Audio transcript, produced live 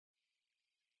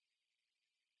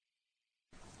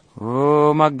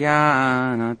Om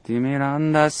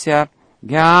Ajnana-timirandasya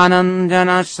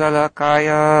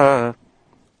Jnananjana-shalakaya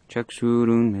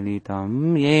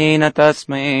Chakshurunmilitam Yena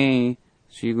Tasmai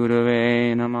Shri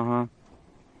Gurave Namaha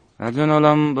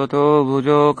Rajanulambato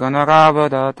Bhujo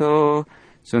Kanakavadato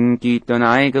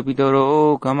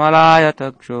Sankirtanaikapitaro Kamalaya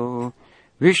Taksho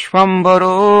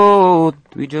Vishvambaro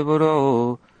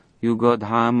Dvijavaro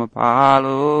Yugadhama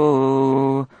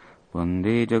Palo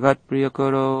Vande Jagat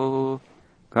Priyakaro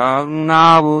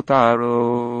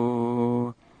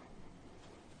Karunavutaro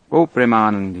O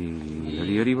Premanandi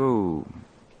Hari Hari Bo.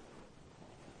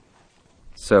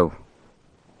 So,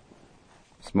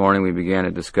 this morning we began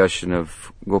a discussion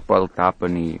of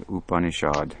Gopala-tapani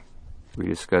Upanisad. We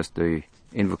discussed the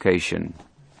invocation,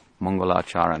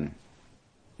 Mangalacharan.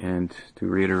 And to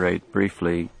reiterate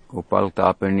briefly,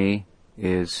 Gopala-tapani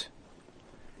is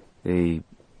the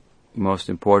most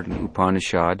important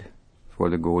Upanishad for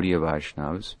the Gaudiya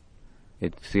Vaishnavas.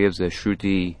 It gives a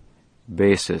Shruti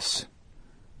basis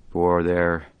for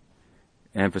their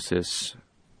emphasis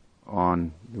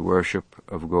on the worship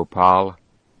of Gopal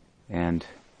and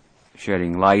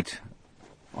shedding light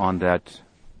on that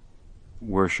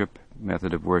worship,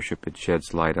 method of worship. It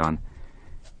sheds light on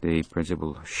the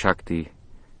principal Shakti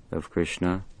of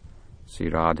Krishna, Sri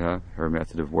Radha, her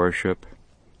method of worship.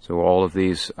 So all of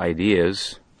these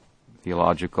ideas,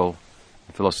 theological,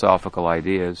 philosophical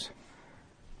ideas,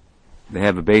 they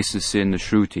have a basis in the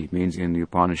Shruti, means in the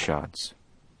Upanishads.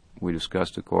 We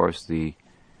discussed, of course, the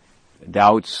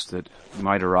doubts that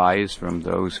might arise from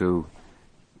those who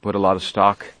put a lot of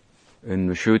stock in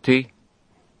the Shruti,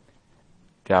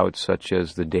 doubts such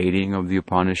as the dating of the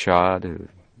Upanishad,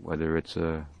 whether it's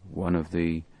one of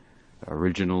the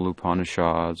original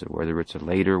Upanishads or whether it's a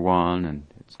later one and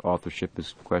its authorship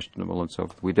is questionable and so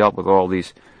forth. We dealt with all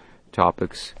these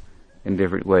topics in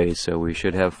different ways, so we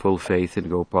should have full faith in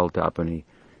Gopala-tapani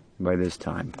by this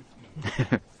time.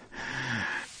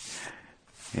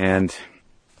 And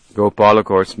Gopal, of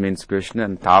course, means Krishna,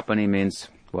 and Tapani means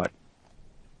what?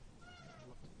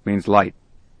 Means light,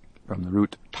 from the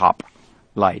root top,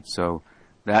 light. So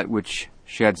that which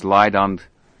sheds light on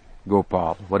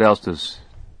Gopal. What else does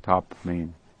top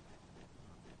mean?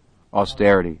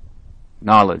 Austerity,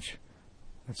 knowledge.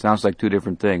 It sounds like two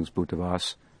different things,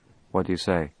 Bhutavas. What do you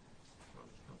say?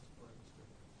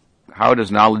 How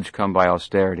does knowledge come by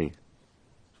austerity?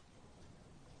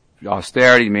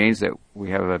 Austerity means that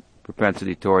we have a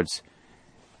propensity towards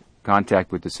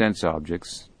contact with the sense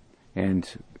objects,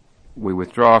 and we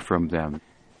withdraw from them.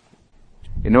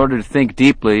 In order to think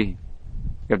deeply, you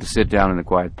have to sit down in a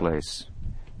quiet place.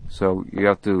 So you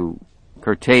have to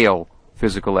curtail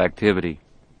physical activity,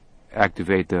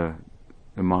 activate the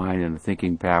mind and the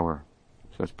thinking power.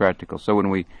 So it's practical. So when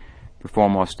we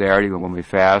perform austerity, when we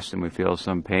fast and we feel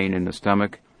some pain in the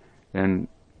stomach, then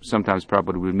sometimes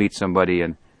probably we meet somebody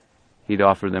and he'd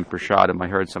offer them prasadam. I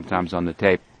heard sometimes on the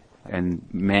tape, and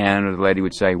man or the lady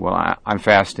would say, well, I'm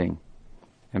fasting.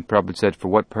 And Prabhupada said, for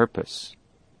what purpose?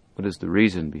 What is the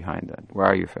reason behind that? Why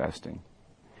are you fasting?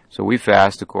 So we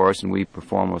fast, of course, and we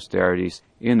perform austerities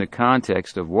in the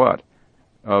context of what?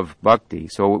 Of bhakti.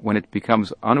 So when it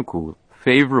becomes anukul,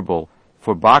 favorable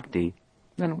for bhakti,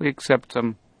 then we accept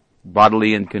some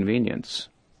bodily inconvenience.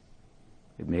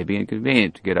 It may be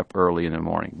inconvenient to get up early in the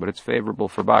morning, but it's favorable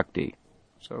for bhakti.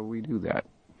 So we do that.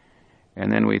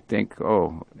 And then we think,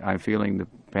 oh, I'm feeling the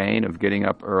pain of getting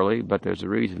up early, but there's a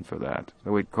reason for that.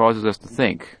 So it causes us to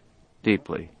think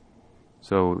deeply.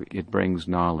 So it brings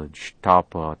knowledge.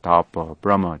 Tapa, tapa,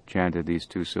 Brahma chanted these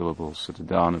two syllables at the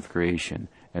dawn of creation.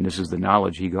 And this is the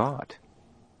knowledge he got.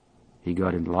 He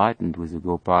got enlightened with the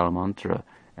Gopala mantra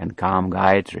and Kam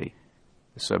Gayatri,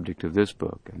 the subject of this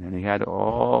book. And then he had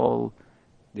all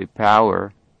the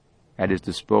power at his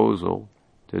disposal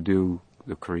to do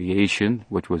the creation,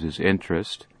 which was his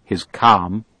interest, his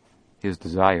kam, his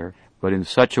desire, but in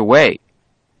such a way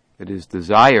that his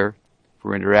desire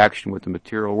for interaction with the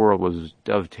material world was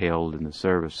dovetailed in the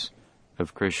service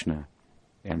of Krishna.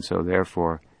 And so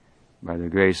therefore, by the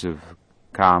grace of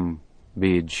Kam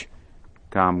Bij,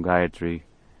 Kam Gayatri,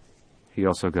 he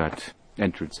also got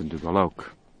entrance into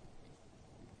Golok.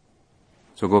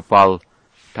 So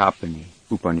Gopala-tapani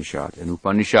Upanishad. And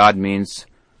Upanishad means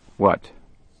what?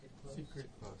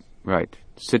 Right.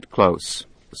 Sit close.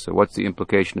 So what's the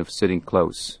implication of sitting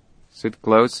close? Sit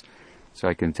close so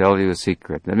I can tell you a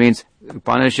secret. That means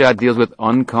Upanishad deals with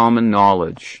uncommon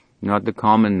knowledge, not the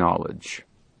common knowledge.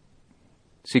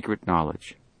 Secret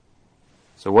knowledge.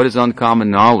 So what is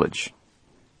uncommon knowledge?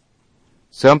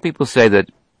 Some people say that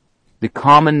the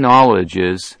common knowledge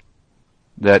is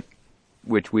that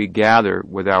which we gather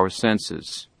with our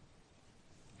senses.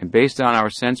 And based on our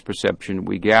sense perception,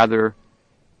 we gather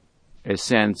a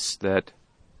sense that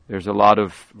there's a lot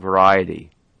of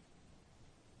variety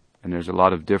and there's a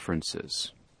lot of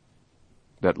differences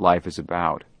that life is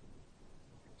about.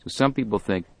 So some people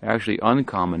think actually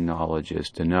uncommon knowledge is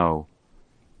to know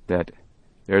that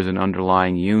there's an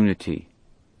underlying unity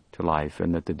to life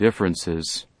and that the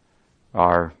differences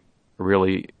are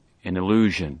really an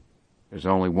illusion. There's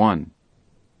only one.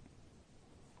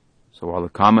 So while the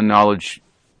common knowledge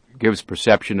gives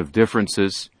perception of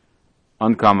differences,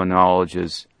 uncommon knowledge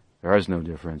is there is no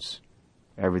difference.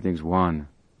 Everything's one.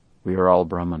 We are all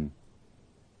Brahman.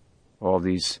 All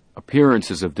these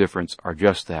appearances of difference are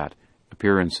just that,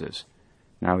 appearances.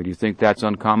 Now, do you think that's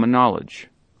uncommon knowledge?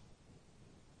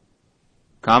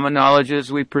 Common knowledge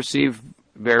is we perceive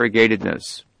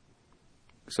variegatedness.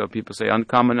 So people say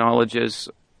uncommon knowledge is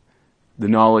the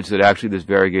knowledge that actually this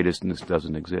variegatedness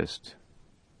doesn't exist.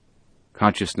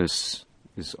 Consciousness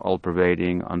is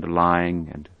all-pervading, underlying,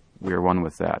 and we are one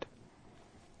with that.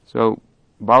 So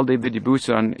Baldev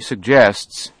Vidyabhusan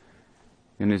suggests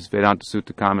in his Vedanta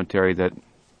Sutta commentary that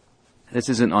this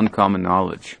isn't uncommon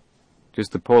knowledge,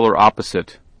 just the polar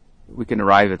opposite. We can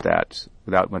arrive at that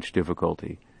without much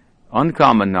difficulty.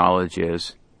 Uncommon knowledge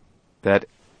is that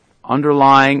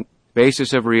underlying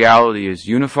basis of reality is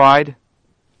unified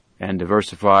and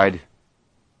diversified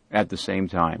at the same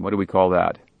time. What do we call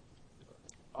that?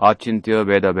 Achintya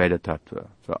Veda Veda Tattva.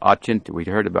 So Achintya, we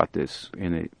heard about this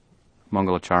in a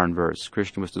Mangalacharan verse.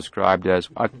 Krishna was described as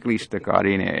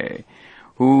Aklishtakarine,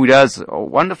 who does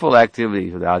wonderful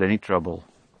activities without any trouble.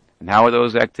 And how are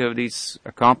those activities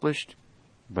accomplished?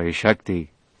 By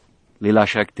Shakti, Lila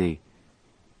Shakti.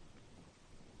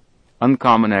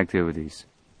 Uncommon activities.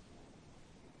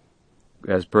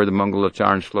 As per the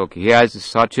Mangalacharan Shloka, he has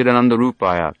Satchidananda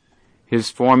Rupaya.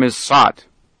 His form is Sat.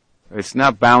 It's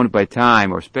not bound by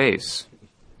time or space.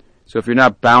 So if you're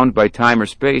not bound by time or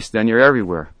space, then you're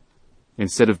everywhere.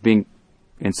 Instead of being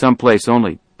in some place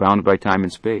only, bound by time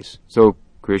and space. So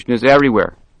Krishna is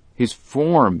everywhere. His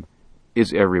form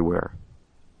is everywhere.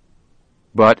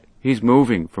 But he's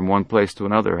moving from one place to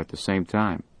another at the same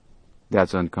time.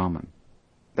 That's uncommon.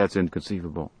 That's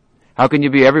inconceivable. How can you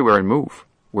be everywhere and move?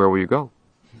 Where will you go?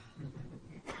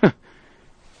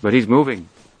 But he's moving.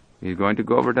 He's going to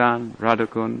Govardhan,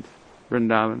 Radhakund,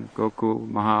 Vrindavan, Gokul,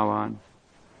 Mahavan.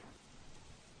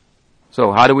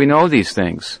 So how do we know these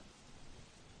things?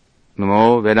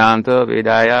 Namo Vedanta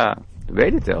Vedaya. The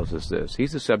Veda tells us this.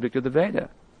 He's the subject of the Veda,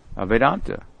 of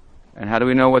Vedanta. And how do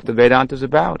we know what the Vedanta is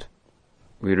about?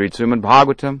 We read Srimad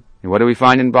Bhagavatam. And what do we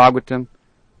find in Bhagavatam?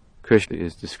 Krishna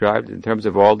is described in terms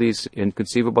of all these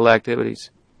inconceivable activities.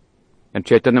 And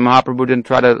Chaitanya Mahaprabhu didn't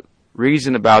try to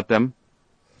reason about them.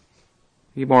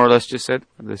 He more or less just said,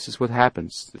 this is what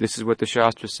happens. This is what the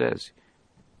Shastra says.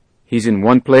 He's in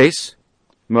one place.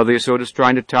 Mother Yasoda's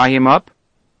trying to tie him up.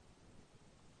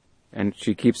 And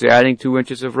she keeps adding 2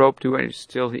 inches of rope, 2 inches.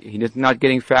 Still, he's not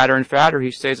getting fatter and fatter.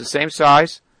 He stays the same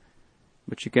size.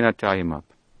 But she cannot tie him up.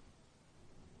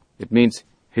 It means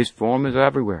his form is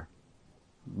everywhere,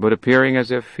 but appearing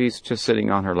as if he's just sitting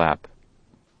on her lap.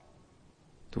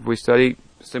 So if we study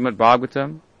Srimad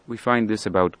Bhagavatam, we find this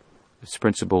about this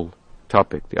principal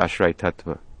topic, the Ashraya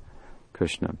Tattva,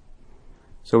 Krishna.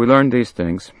 So we learned these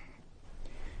things.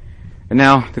 And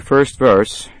now, the first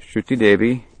verse, Shruti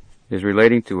Devi is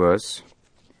relating to us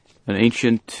an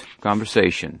ancient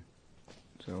conversation.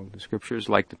 So the scriptures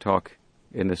like to talk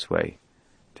in this way.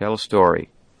 Tell a story.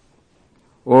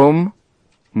 Om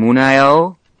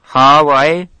Munayo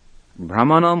Havai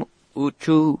Brahmanam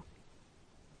Uchu.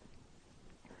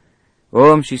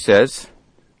 Om, she says,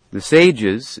 the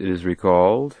sages, it is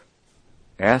recalled,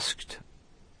 asked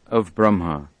of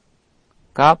Brahma,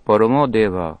 Ka Paramo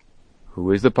Deva,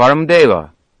 who is the Param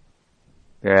Deva?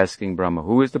 They're asking Brahma,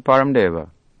 who is the Param Deva?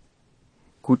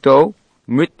 Kuto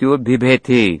Mrityu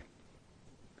Bibheti.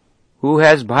 Who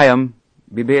has Bhayam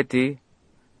Bibheti?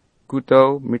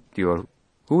 Kuto Mrityu.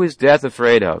 Who is death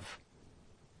afraid of?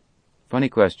 Funny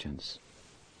questions.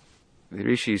 The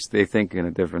rishis, they think in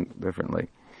a differently.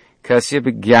 Kasya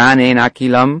Vijnane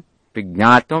Nakilam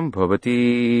Vijnatam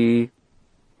Bhavati.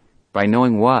 By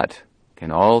knowing what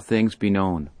can all things be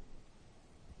known?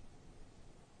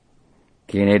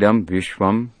 Kenedam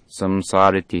Vishwam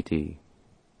Samsarititi.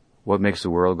 What makes the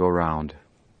world go round?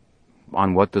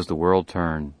 On what does the world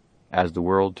turn? As the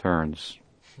world turns.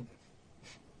 It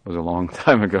was a long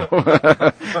time ago.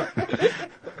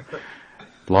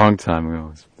 Long time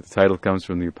ago. The title comes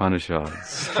from the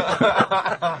Upanishads.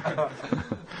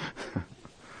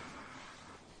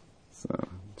 So,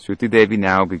 Shruti Devi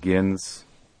now begins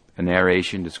a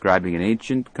narration describing an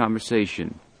ancient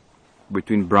conversation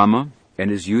between Brahma and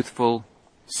his youthful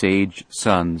sage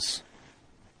sons,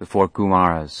 the four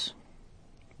Kumaras.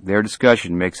 Their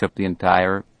discussion makes up the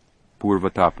entire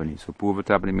Purva-tapani. So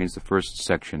Purva-tapani means the first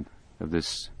section of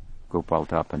this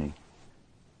Gopala-tapani.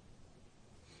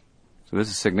 So this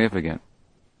is significant.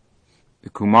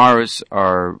 The Kumaras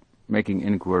are making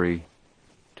inquiry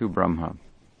to Brahma.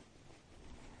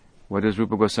 What does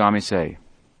Rupa Goswami say?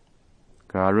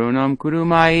 Karunam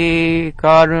kurumai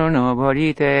karuna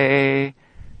bharite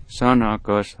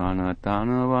sanaka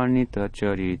sanatana varnita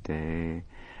charite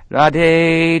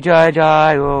radhe jai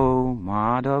jai o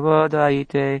madhava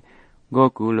daite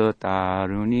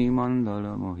Gopala-tapani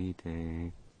mandala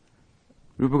mohite.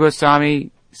 Rupa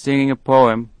Goswami singing a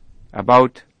poem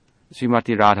about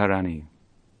Srimati Radharani.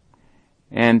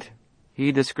 And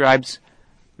he describes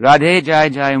Radhe Jai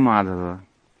Jai Madhava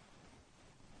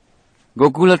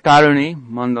Gopala-tapani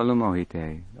mandala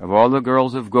mohite. Of all the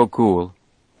girls of Gokul,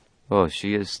 oh,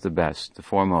 she is the best, the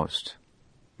foremost,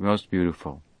 most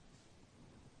beautiful.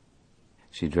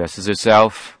 She dresses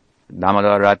herself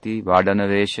Damodarati,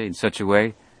 Vardhanavesha, in such a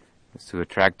way as to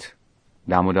attract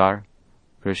Damodar,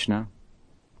 Krishna,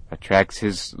 attracts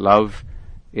his love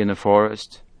in the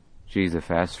forest. She's a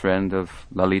fast friend of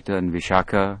Lalita and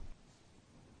Vishaka.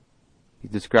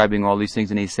 He's describing all these things,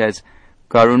 and he says,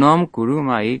 Karunam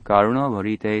kurumai karuna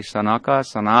bharite sanaka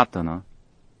sanatana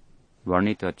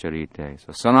varnita charite.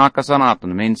 So sanaka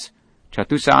sanatana means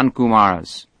Chatusan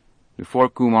Kumaras, the four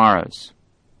Kumaras.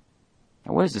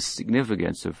 Now, what is the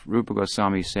significance of Rupa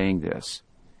Goswami saying this?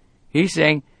 He's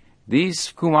saying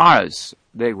these Kumaras,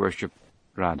 they worship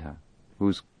Radha,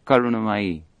 who's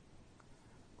Karunamai,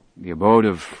 the abode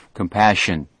of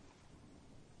compassion.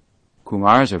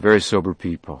 Kumaras are very sober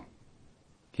people.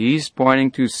 He's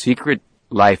pointing to secret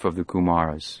life of the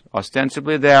Kumaras.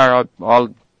 Ostensibly, they are all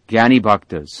Jnani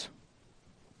Bhaktas.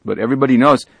 But everybody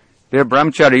knows they're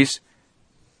brahmacharis,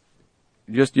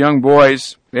 just young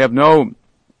boys. They have no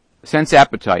sense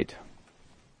appetite.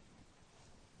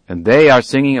 And they are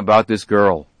singing about this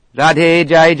girl. Radhe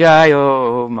Jai Jai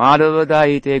O Madhava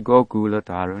Daite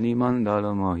Gopala-tapani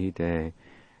mandala mohite.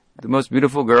 The most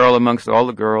beautiful girl amongst all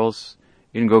the girls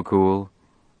in Gokul,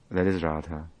 that is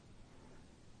Radha.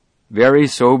 Very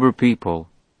sober people,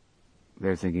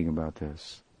 they're thinking about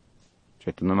this.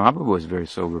 Chaitanya Mahaprabhu was a very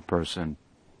sober person.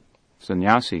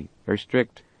 Sannyasi, very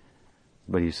strict.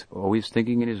 But he's always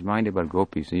thinking in his mind about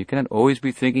gopis. And you cannot always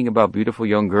be thinking about beautiful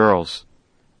young girls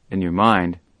in your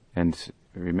mind and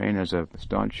remain as a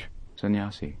staunch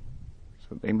sannyasi.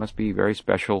 So they must be very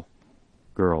special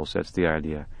girls. That's the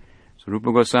idea. So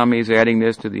Rupa Goswami is adding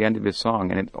this to the end of his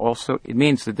song. And it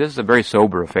means that this is a very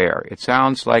sober affair. It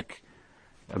sounds like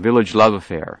a village love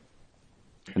affair.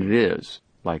 And it is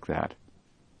like that.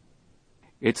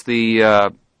 It's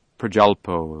the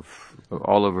prajalpo of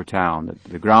all over town,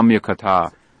 the Gramya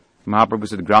Katha. Mahaprabhu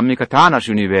said, Gramya Katha na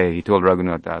shunive, he told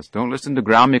Raghunath Das. Don't listen to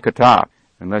Gramya Katha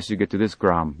unless you get to this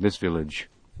gram, this village,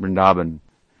 Vrindavan.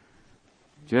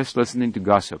 Just listening to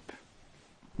gossip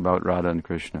about Radha and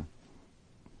Krishna.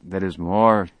 That is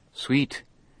more sweet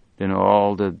than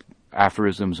all the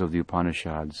aphorisms of the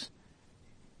Upanishads.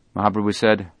 Mahaprabhu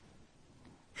said,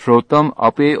 Shrotam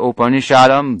ape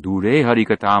Upanishadam dure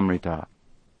harikatamrita.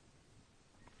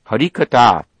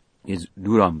 Harikatha is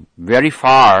duram, very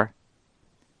far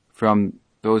from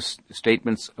those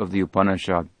statements of the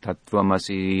Upanishad.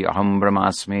 Tattvamasi, aham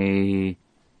brahmasmi.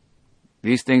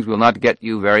 These things will not get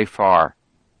you very far.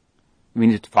 It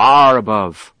means it's far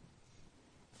above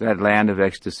that land of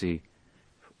ecstasy.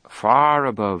 Far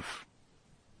above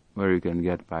where you can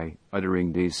get by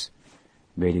uttering these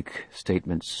Vedic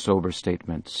statements, sober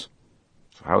statements.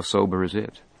 So how sober is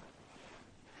it?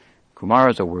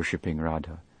 Kumaras are worshipping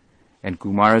Radha. And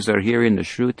Kumaras are here in the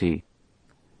Shruti.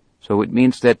 So it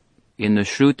means that in the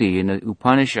Shruti, in the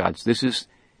Upanishads,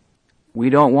 we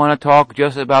don't want to talk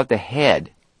just about the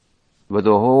head, but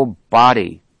the whole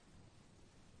body.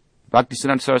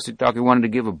 Bhaktisiddhanta Saraswati Thakur wanted to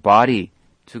give a body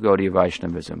to Gaudiya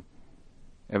Vaishnavism.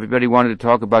 Everybody wanted to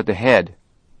talk about the head,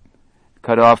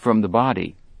 cut off from the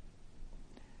body.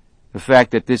 The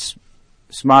fact that this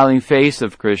smiling face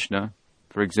of Krishna,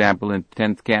 for example, in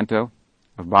 10th canto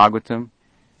of Bhagavatam,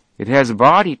 it has a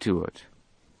body to it.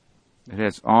 It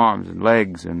has arms and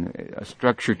legs and a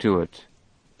structure to it.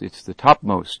 It's the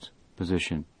topmost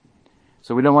position.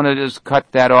 So we don't want to just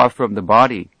cut that off from the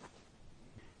body.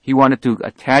 He wanted to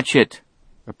attach it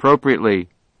appropriately,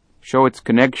 show its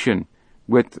connection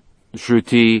with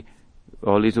Shruti,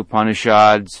 all these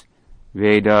Upanishads,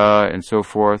 Veda, and so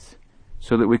forth,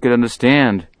 so that we could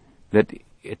understand that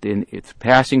it's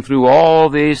passing through all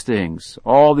these things,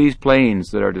 all these planes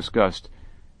that are discussed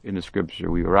in the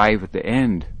scripture. We arrive at the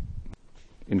end.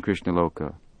 in Krishna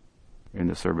Loka, in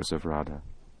the service of Radha.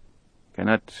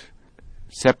 Cannot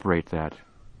separate that.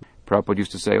 Prabhupada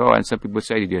used to say, and some people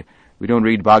say, we don't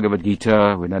read Bhagavad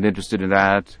Gita, we're not interested in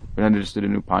that, we're not interested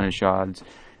in Upanishads.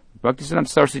 Bhaktisiddhanta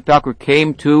Saraswati Thakur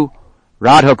came to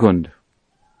Radhakund,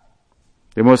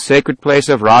 the most sacred place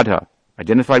of Radha,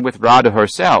 identified with Radha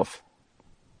herself.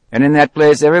 And in that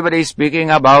place, everybody's speaking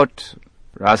about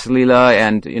Rasalila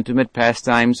and intimate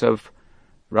pastimes of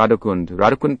Radhakund.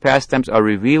 Radhakund pastimes are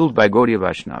revealed by Gaudiya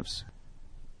Vaishnavas.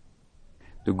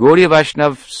 The Gaudiya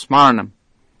Vaishnava Smarna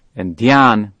and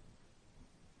Dhyan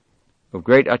of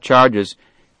great acharyas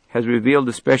has revealed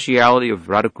the speciality of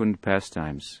Radhakund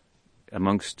pastimes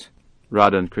amongst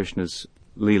Radha and Krishna's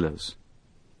Leelas.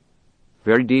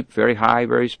 Very deep, very high,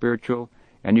 very spiritual,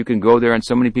 and you can go there and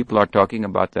so many people are talking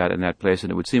about that in that place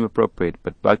and it would seem appropriate.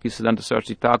 But Bhaktisiddhanta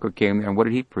Saraswati Thakur came there and what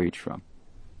did he preach from?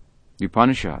 The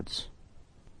Upanishads.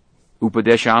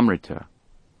 Upadeshamrita,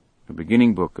 the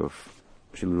beginning book of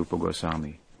Srila Rupa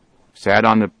Goswami. Sat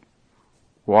on the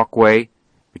walkway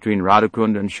between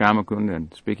Radhakund and Shyamakund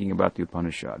and speaking about the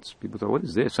Upanishads. People thought, what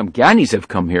is this? Some Gyanis have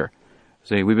come here.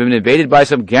 Saying, we've been invaded by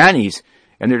some Gyanis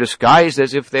and they're disguised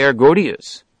as if they are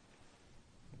Gaudiyas.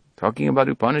 Talking about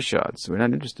Upanishads. We're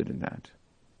not interested in that.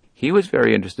 He was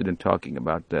very interested in talking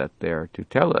about that there to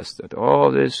tell us that all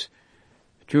this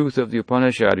truth of the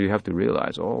Upanishad, you have to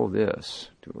realize all this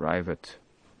to arrive at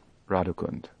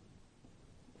Radhakund.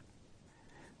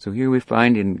 So here we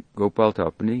find in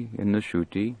Gopala-tapani, in the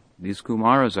Shruti, these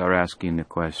Kumaras are asking the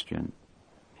question.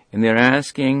 And they're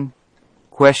asking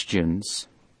questions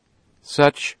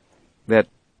such that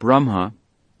Brahma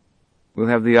will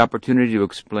have the opportunity to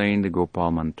explain the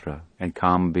Gopal mantra and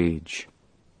Kam Bij.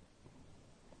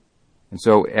 And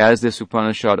so as this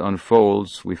Upanishad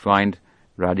unfolds, we find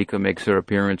Radhika makes her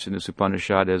appearance in this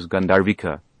Upanishad as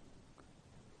Gandharvika.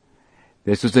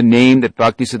 This was the name that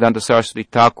Bhaktisiddhanta Saraswati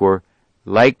Thakur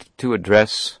liked to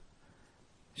address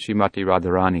Srimati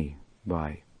Radharani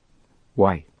by.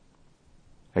 Why?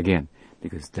 Again,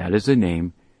 because that is the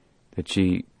name that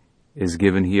she is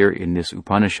given here in this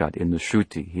Upanishad, in the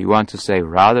Shruti. He wants to say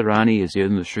Radharani is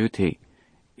in the Shruti.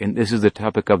 And this is the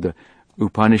topic of the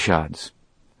Upanishads.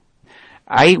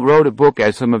 I wrote a book,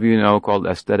 as some of you know, called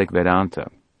Aesthetic Vedanta.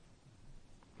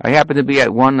 I happened to be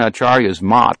at one Acharya's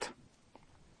mat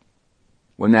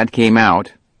when that came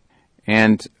out,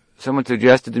 and someone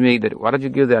suggested to me that, why don't you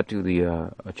give that to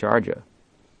the Acharya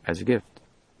as a gift?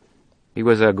 He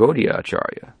was a Gaudiya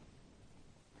Acharya.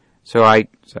 So I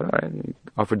said, all right,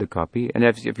 offered the copy. And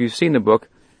if you've seen the book,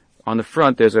 on the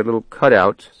front there's a little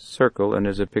cutout circle and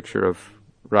there's a picture of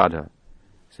Radha.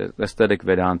 It says Aesthetic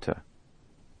Vedanta.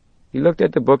 He looked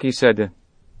at the book, he said,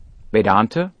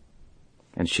 Vedanta?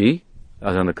 And she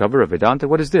is on the cover of Vedanta?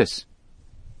 What is this?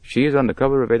 She is on the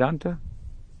cover of Vedanta?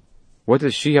 What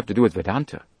does she have to do with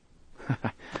Vedanta?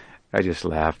 I just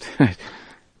laughed.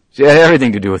 She had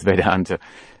everything to do with Vedanta.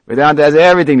 Vedanta has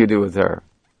everything to do with her.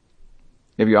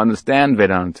 If you understand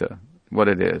Vedanta, what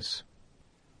it is.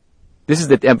 This is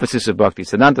the emphasis of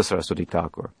Bhaktisiddhanta Saraswati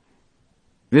Thakur.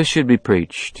 This should be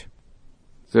preached.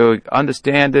 So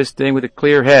understand this thing with a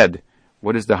clear head.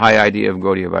 What is the high idea of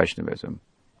Gaudiya Vaishnavism?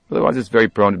 Otherwise it's very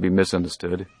prone to be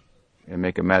misunderstood and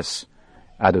make a mess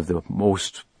out of the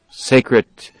most sacred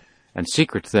and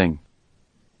secret thing.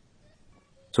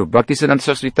 So Bhaktisiddhanta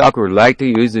Saraswati Thakur would like to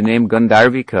use the name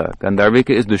Gandharvika.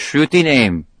 Gandharvika is the Shruti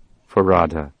name for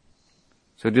Radha.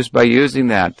 So just by using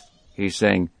that, he's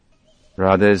saying,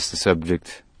 Radha is the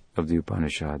subject of the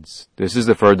Upanishads. This is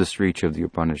the furthest reach of the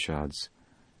Upanishads.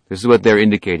 This is what they're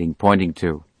indicating, pointing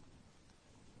to.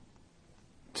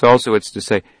 It's to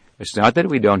say, it's not that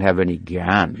we don't have any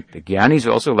Gyan. The Gyanis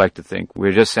also like to think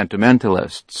we're just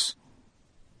sentimentalists.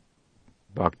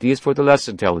 Bhakti is for the less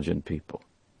intelligent people.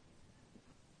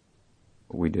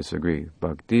 We disagree.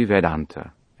 Bhakti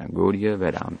Vedanta and Gaudiya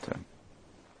Vedanta.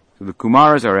 So the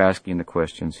Kumaras are asking the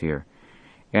questions here,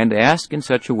 and ask in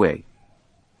such a way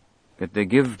that they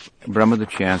give Brahma the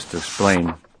chance to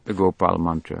explain the Gopal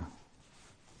mantra.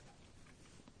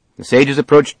 The sages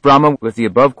approached Brahma with the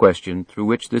above question, through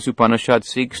which this Upanishad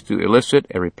seeks to elicit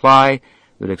a reply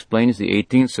that explains the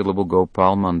 18th syllable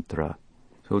Gopal mantra.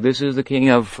 So this is the king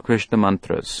of Krishna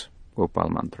mantras, Gopal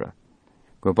mantra.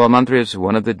 Gopal mantra is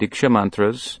one of the Diksha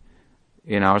mantras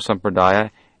in our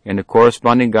Sampradaya, and the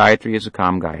corresponding Gayatri is the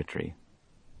Kam Gayatri.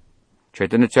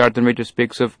 Chaitanya Charitamrita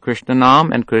speaks of Krishna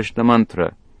Nam and Krishna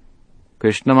Mantra.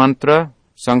 Krishna Mantra,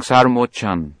 Sangsar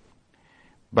Mochan.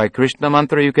 By Krishna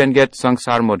Mantra you can get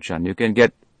Sangsar Mochan. You can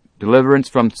get deliverance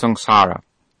from Sangsara,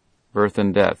 birth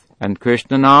and death. And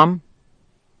Krishna Nam,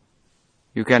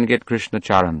 you can get Krishna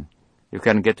Charan. You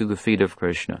can get to the feet of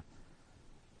Krishna.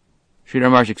 Sridhar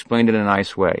Maharaj explained it in a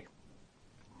nice way.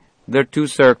 There are two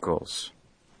circles.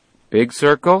 Big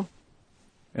circle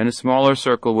and a smaller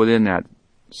circle within that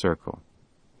circle.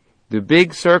 The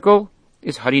big circle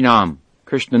is Harinam,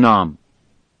 Krishna Nam.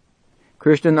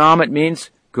 Krishna Nam, it means,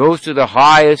 goes to the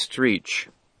highest reach.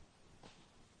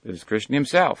 It is Krishna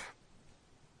himself.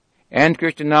 And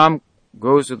Krishna Nam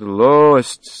goes to the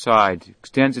lowest side,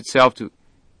 extends itself to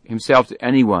himself to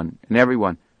anyone and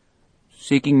everyone,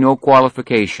 seeking no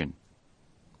qualification.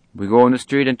 We go in the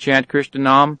street and chant Krishna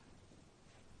Nam.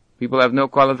 People have no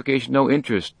qualification, no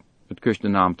interest, but Krishna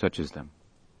Nam touches them.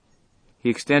 He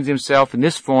extends himself in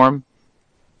this form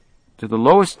to the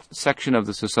lowest section of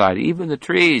the society. Even the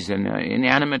trees and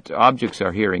inanimate objects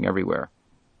are hearing everywhere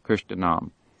Krishna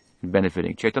Nam and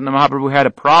benefiting. Chaitanya Mahaprabhu had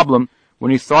a problem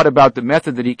when he thought about the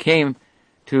method that he came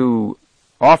to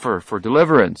offer for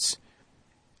deliverance.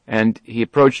 And he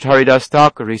approached Haridas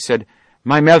Thakur. He said,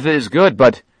 my method is good,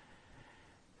 but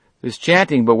there's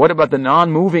chanting, but what about the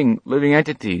non-moving living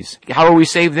entities? How will we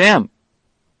save them?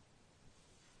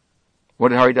 What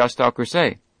did Haridas Thakur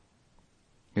say?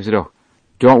 He said, oh,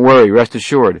 don't worry, rest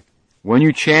assured. When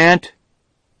you chant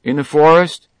in the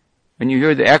forest and you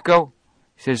hear the echo,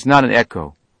 he says it's not an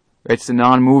echo. It's the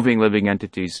non-moving living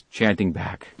entities chanting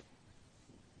back.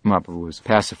 Mahaprabhu was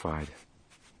pacified.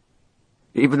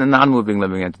 Even the non-moving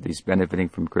living entities benefiting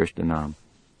from Krishna Nam.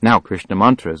 Now, Krishna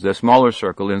mantras, the smaller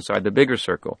circle inside the bigger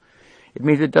circle. It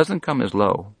means it doesn't come as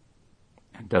low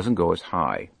and doesn't go as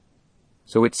high.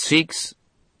 So it seeks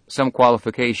some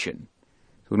qualification.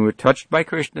 So when we're touched by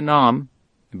Krishna Nam,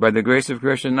 and by the grace of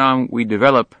Krishna Nam, we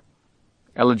develop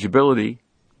eligibility,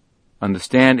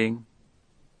 understanding,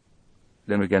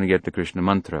 then we're going to get the Krishna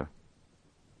mantra.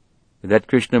 That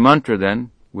Krishna mantra then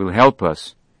will help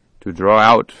us to draw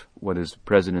out what is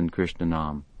present in Krishna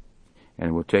Nam. And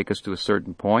it will take us to a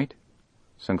certain point,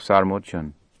 Sangsara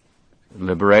Mochan.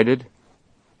 Liberated.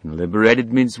 And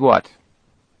liberated means what?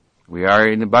 We are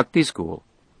in the Bhakti school.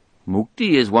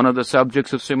 Mukti is one of the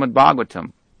subjects of Srimad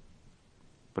Bhagavatam.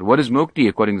 But what is mukti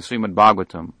according to Srimad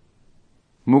Bhagavatam?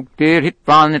 Muktir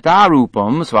hitvanita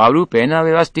rupam swarupena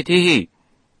vivastitihi.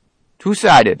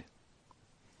 Two-sided.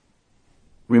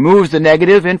 Removes the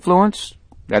negative influence,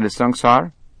 that is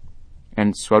sangsara,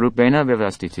 and swarupena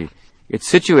vivastiti. It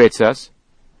situates us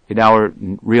in our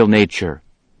real nature.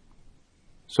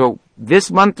 So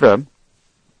this mantra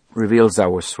reveals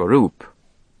our swarup,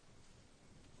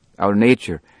 our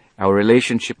nature, our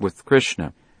relationship with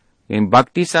Krishna. In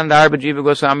Bhakti Sandarbha Jiva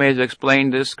Goswami has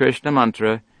explained this Krishna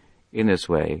mantra in this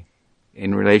way,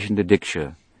 in relation to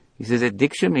Diksha. He says that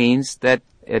Diksha means that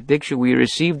at Diksha we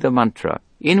receive the mantra,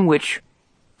 in which,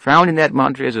 found in that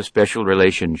mantra is a special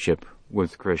relationship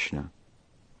with Krishna.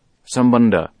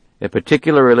 Sambandha, a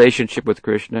particular relationship with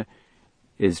Krishna,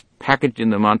 is packaged in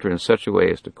the mantra in such a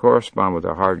way as to correspond with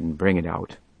our heart and bring it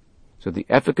out. So the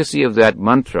efficacy of that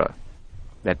mantra,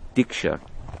 that Diksha,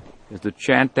 is to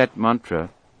chant that mantra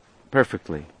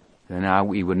perfectly. Then now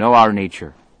we will know our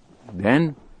nature.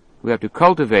 Then we have to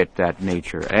cultivate that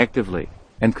nature actively.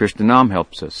 And Krishna Nam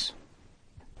helps us.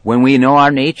 When we know our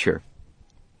nature,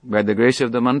 by the grace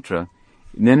of the mantra,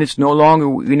 then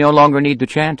we no longer need to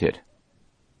chant it.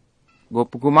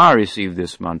 Gopakumar received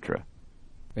this mantra.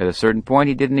 At a certain point,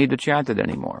 he didn't need to chant it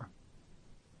anymore.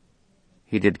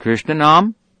 He did Krishna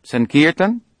Nam,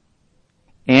 Sankirtan,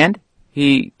 and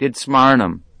he did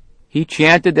Smaranam. He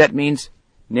chanted, that means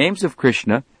names of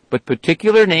Krishna, but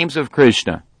particular names of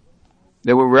Krishna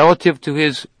that were relative to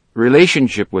his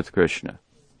relationship with Krishna.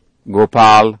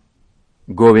 Gopal,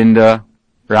 Govinda,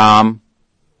 Ram.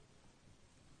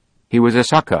 He was a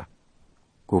Sakha,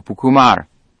 Gopakumar.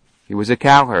 He was a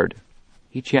cowherd.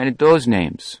 He chanted those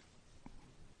names.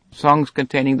 Songs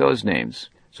containing those names.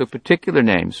 So particular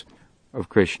names of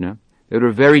Krishna that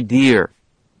were very dear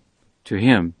to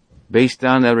him, based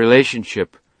on the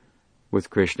relationship with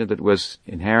Krishna that was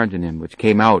inherent in him, which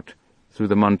came out through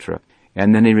the mantra.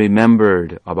 And then he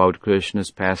remembered about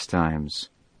Krishna's pastimes,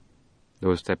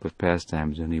 those type of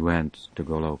pastimes, and he went to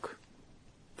Golok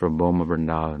from Boma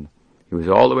Vrindavan. He was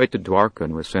all the way to Dwarka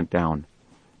and was sent down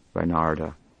by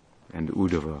Narada and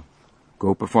Uddhava.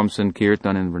 Go perform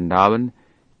Sankirtan in Vrindavan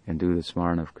and do the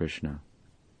Smarana of Krishna.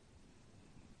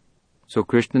 So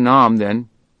Krishna Nam then,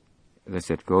 as I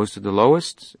said, goes to the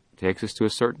lowest, takes us to a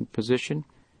certain position.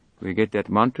 We get that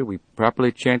mantra, we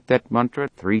properly chant that mantra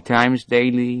 3 times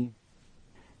daily.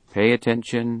 Pay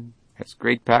attention. That's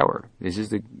great power. This is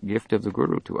the gift of the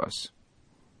Guru to us.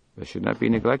 It should not be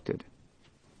neglected.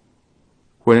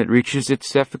 When it reaches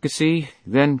its efficacy,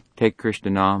 then take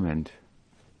Krishna Nam and,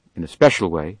 in a special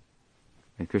way,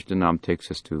 And Krishna Nam takes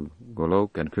us to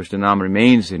Golok, and Krishna Nam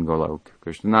remains in Golok.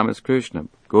 Krishna Nam is Krishna,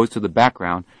 goes to the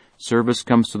background, service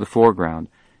comes to the foreground,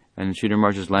 and in Sridhar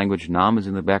Maharaj's language, Nam is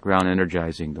in the background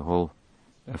energizing the whole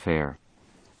affair.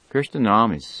 Krishna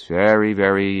Nam is very,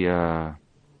 very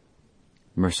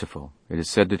merciful. It is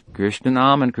said that Krishna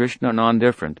Nam and Krishna are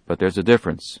non-different, but there's a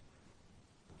difference.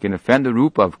 You can offend the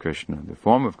Rupa of Krishna, the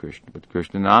form of Krishna, but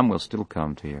Krishna Nam will still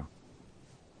come to you.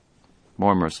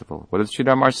 More merciful. What does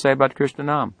Sridhar Maharaj say about Krishna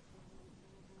Nam?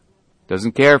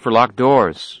 Doesn't care for locked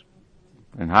doors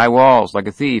and high walls. Like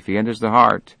a thief, he enters the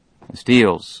heart and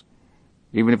steals.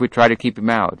 Even if we try to keep him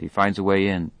out, he finds a way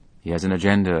in. He has an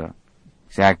agenda.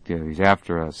 He's active. He's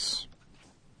after us.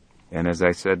 And as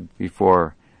I said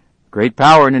before, great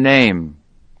power in the name.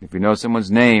 If you know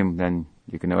someone's name, then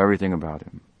you can know everything about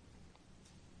him.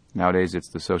 Nowadays, it's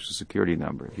the Social Security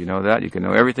number. If you know that, you can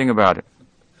know everything about it.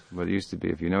 But it used to be,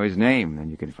 if you know his name, then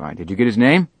you can find. Did you get his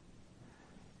name?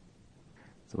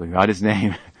 So we got his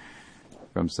name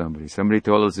from somebody. Somebody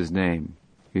told us his name.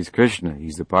 He's Krishna.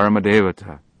 He's the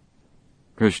Paramadevata.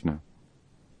 Krishna.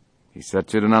 He's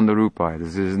Satchidananda Rupai.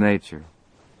 This is his nature.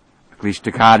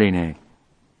 Klishtakarine.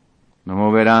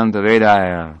 Namo Vedanta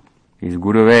Vedaya. He's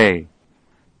Gurave.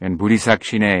 And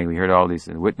Buddhisakshine. We heard all these.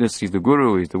 Witness, he's the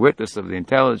Guru. He's the witness of the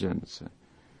intelligence.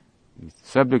 He's the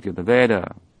subject of the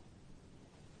Veda.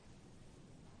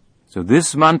 So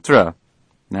this mantra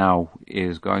now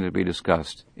is going to be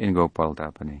discussed in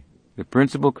Gopala-tapani. The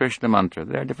principal Krishna mantra.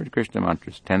 There are different Krishna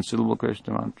mantras. 10-syllable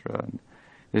Krishna mantra.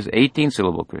 There's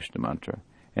 18-syllable Krishna mantra.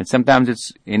 And sometimes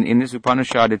it's, in this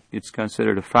Upanishad, it's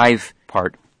considered a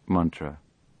 5-part mantra.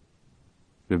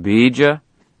 The bija,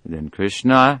 then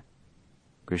Krishna,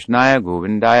 Krishnaya,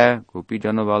 Govindaya,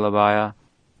 Gopijana Vallabhaya,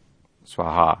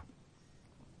 Swaha.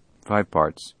 5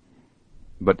 parts,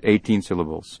 but 18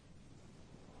 syllables.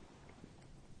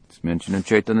 It's mentioned in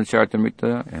Chaitanya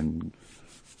Charitamrita and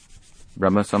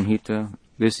Brahma Samhita.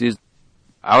 This is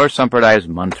our Sampradaya's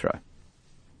mantra.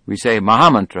 We say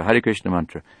Mahamantra, Hare Krishna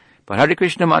mantra. But Hare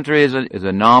Krishna mantra is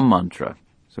a Nam mantra.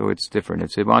 So it's different.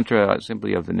 It's a mantra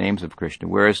simply of the names of Krishna.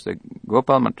 Whereas the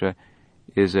Gopal mantra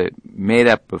is made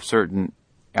up of certain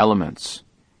elements,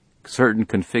 certain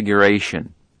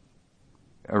configuration,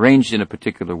 arranged in a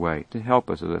particular way to help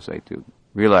us, as I say, to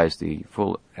realize the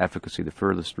full efficacy, the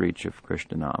furthest reach of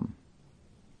Krishna Nam.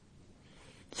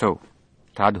 So,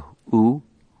 Tad U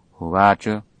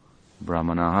Hovacha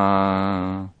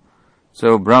Brahmanaha.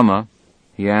 So Brahma,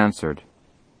 he answered,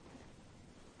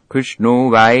 Krishno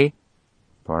Vai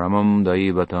Paramam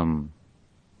Daivatam.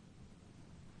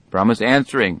 Brahma's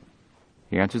answering.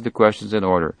 He answers the questions in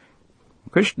order.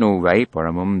 Krishno Vai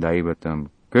Paramam Daivatam.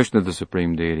 Krishna, the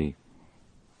Supreme Deity.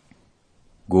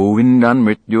 Govindan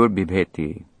Mrityur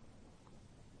Bibheti.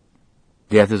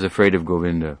 Death is afraid of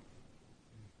Govinda.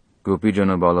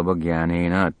 Gopijana Balabha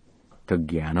Jnanena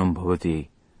Tagyanam Bhavati.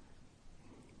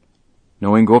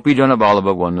 Knowing Gopijana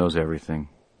Balabha, one knows everything.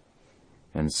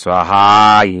 And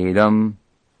Swaha Yedam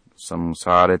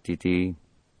Samsaratiti.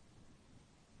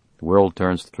 The world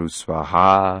turns through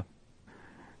Swaha.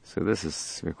 So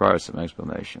this requires some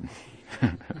explanation.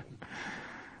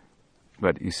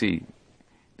 But you see,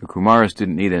 the Kumaras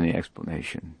didn't need any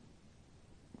explanation.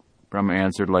 Brahma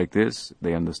answered like this,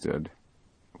 they understood.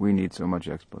 We need so much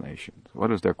explanation. So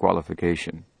what is their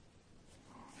qualification?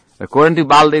 According to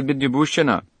Baldev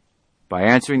Vidyabhushana, by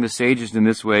answering the sages in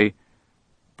this way,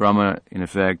 Brahma, in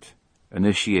effect,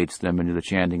 initiates them into the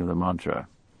chanting of the mantra.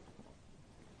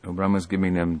 So Brahma is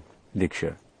giving them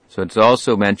diksha. So it's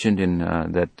also mentioned in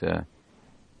that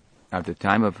at the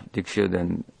time of diksha,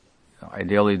 then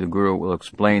ideally the guru will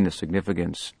explain the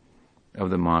significance of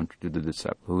the mantra to the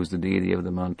disciple. Who is the deity of the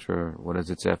mantra? What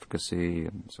is its efficacy?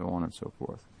 And so on and so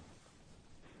forth.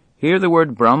 Here the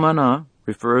word Brahmana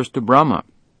refers to Brahma.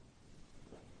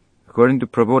 According to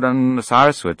Prabodhananda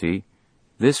Saraswati,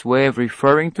 this way of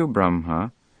referring to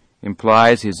Brahma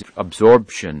implies his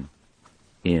absorption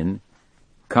in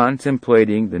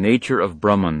contemplating the nature of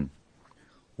Brahman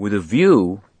with a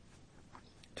view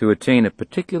to attain a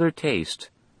particular taste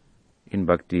in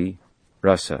bhakti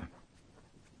rasa.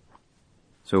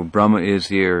 So Brahma is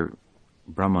here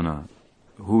Brahmana,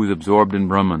 who is absorbed in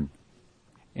Brahman.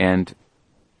 And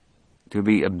to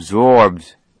be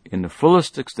absorbed in the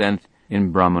fullest extent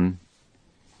in Brahman,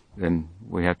 then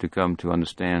we have to come to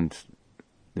understand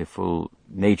the full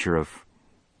nature of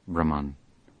Brahman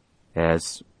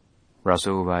as rasa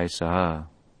uvaisaha,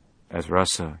 as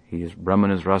rasa.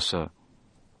 Brahman is rasa,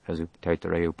 as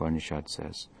Taittiriya Upanishad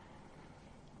says.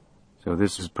 So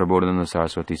this is Prabodhananda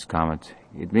Saraswati's comment.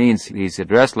 It means he's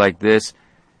addressed like this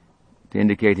to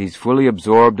indicate he's fully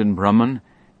absorbed in Brahman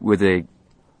with a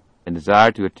and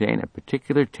desire to attain a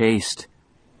particular taste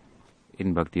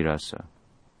in bhakti rasa.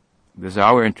 This is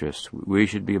our interest. We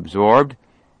should be absorbed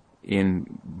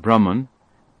in Brahman,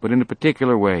 but in a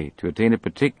particular way, to attain a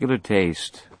particular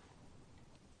taste.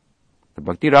 The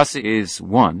bhakti rasa is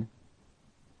one.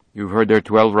 You've heard there are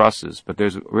 12 rasas, but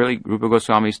there's really, Rupa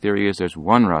Goswami's theory is there's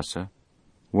one rasa,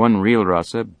 one real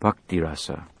rasa, bhakti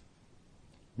rasa.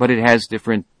 But it has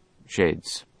different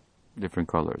shades, different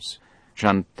colors.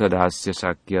 Shantadasya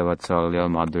sakya vatsalya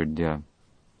madhurya.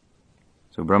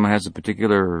 So Brahma has a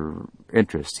particular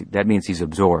interest. That means he's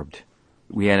absorbed.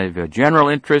 We have a general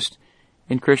interest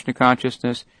in Krishna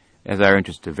consciousness. As our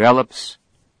interest develops,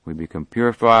 we become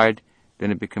purified,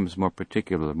 then it becomes more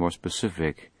particular, more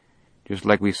specific. Just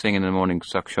like we sing in the morning,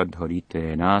 Sakshad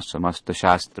Harite na samasta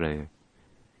shastra.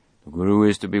 The Guru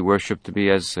is to be worshipped to be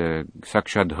as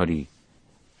Sakshad Hari.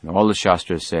 And all the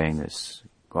Shastras saying this.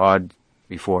 God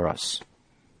before us.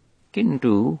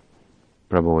 Kintu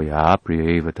prabhoya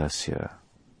priyevatasya.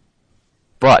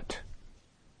 But,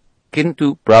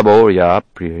 kintu prabhoya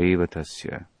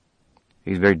priyevatasya.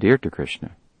 He's very dear to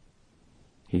Krishna.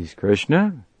 He's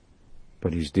Krishna,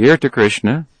 but he's dear to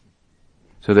Krishna.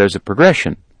 So there's a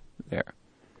progression there.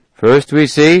 First we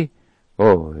see,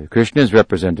 Krishna is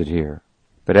represented here.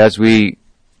 But as we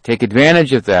take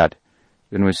advantage of that,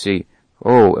 then we see,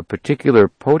 a particular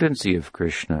potency of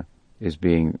Krishna is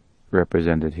being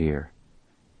represented here.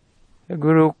 The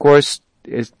Guru, of course,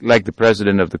 is like the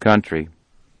president of the country.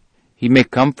 He may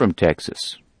come from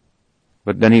Texas,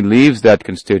 but then he leaves that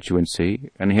constituency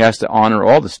and he has to honor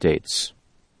all the states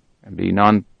and be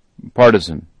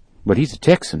non-partisan. But he's a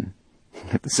Texan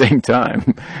at the same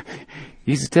time.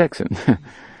 He's a Texan.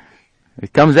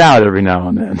 It comes out every now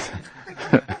and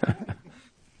then.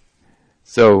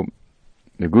 So,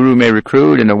 the Guru may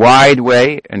recruit in a wide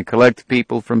way and collect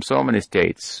people from so many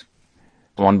states.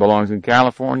 One belongs in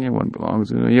California, one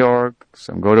belongs in New York,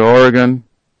 some go to Oregon.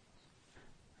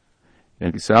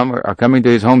 And some are coming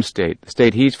to his home state, the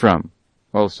state he's from,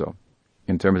 also,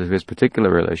 in terms of his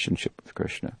particular relationship with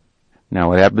Krishna. Now,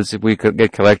 what happens if we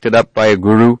get collected up by a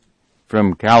guru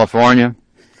from California,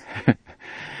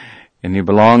 and you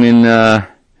belong in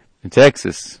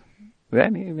Texas?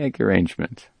 Then you make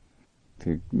arrangement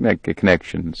to make the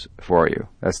connections for you.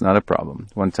 That's not a problem.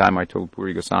 One time I told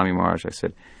Puri Goswami Maharaj, I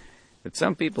said, that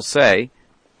some people say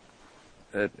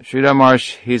that Sridhar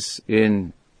Maharaj, he's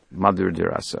in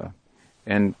Madhurya Rasa,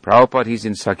 and Prabhupada, he's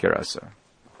in Sakya Rasa.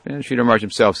 And Sridhar Maharaj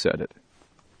himself said it.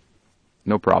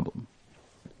 No problem.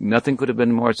 Nothing could have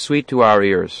been more sweet to our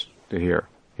ears to hear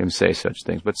him say such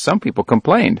things. But some people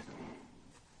complained.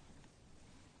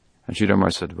 And Sridhar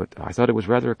Maharaj said, but I thought it was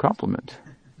rather a compliment.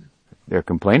 They're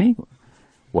complaining?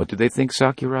 What do they think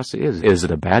Sakya Rasa is? Is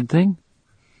it a bad thing?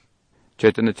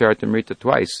 Chaitanya Charitamrita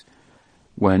twice,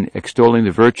 when extolling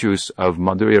the virtues of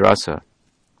Madhurya Rasa,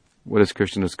 what does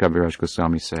Krishnadas Kaviraj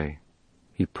Goswami say?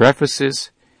 He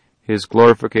prefaces his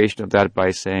glorification of that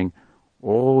by saying,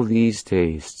 all these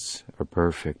tastes are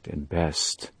perfect and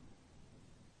best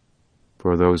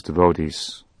for those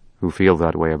devotees who feel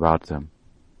that way about them.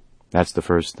 That's the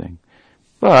first thing.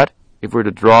 But if we're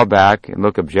to draw back and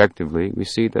look objectively, we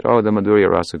see that, the Madhurya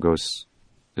Rasa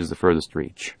is the furthest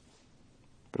reach.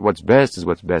 But what's best is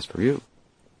what's best for you.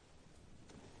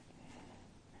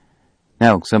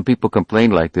 Now, some people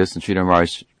complained like this, and Sridhar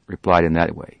Maharaj replied in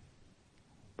that way.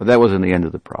 But that wasn't the end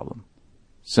of the problem.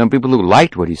 Some people who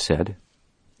liked what he said,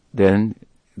 then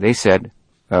they said,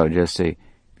 just say,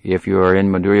 if you are in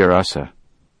Madhurya Rasa,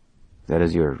 that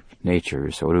is your nature,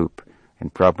 your Swarup,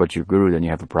 and Prabhupada's your Guru, then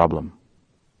you have a problem.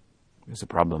 There's a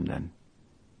problem then.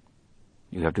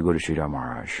 You have to go to Sridhar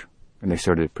Maharaj. And they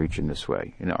started preaching this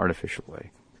way, in an artificial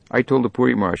way. I told the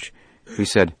Puri Maharaj, he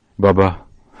said, Baba,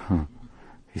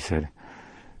 he said,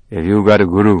 if you got a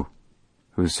Guru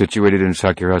who's situated in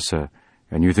Sakya Rasa,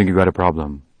 and you think you got a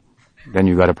problem, then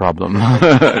you got a problem.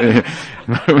 That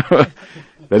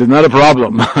is not a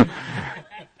problem.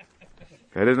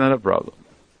 That is not a problem.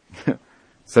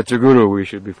 Such a Guru we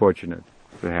should be fortunate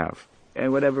to have.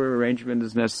 And whatever arrangement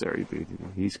is necessary,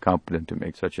 he's competent to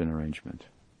make such an arrangement.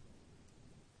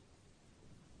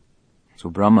 So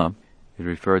Brahma is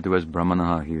referred to as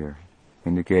Brahmanaha here,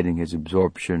 indicating his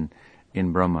absorption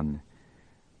in Brahman.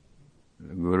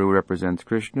 The Guru represents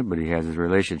Krishna, but he has his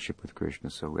relationship with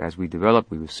Krishna. So as we develop,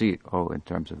 we will see, in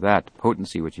terms of that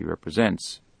potency which he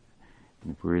represents.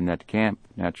 And if we're in that camp,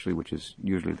 naturally, which is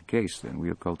usually the case, then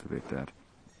we'll cultivate that.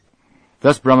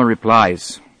 Thus Brahma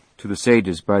replies to the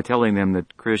sages by telling them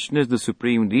that Krishna is the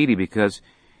supreme deity because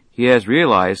he has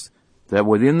realized that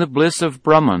within the bliss of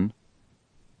Brahman,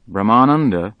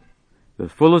 Brahmananda, the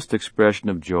fullest expression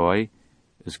of joy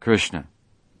is Krishna.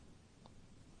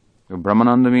 So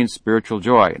Brahmananda means spiritual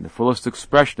joy, and the fullest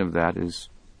expression of that is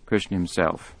Krishna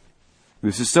himself.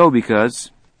 This is so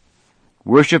because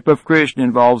worship of Krishna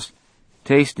involves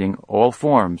tasting all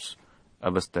forms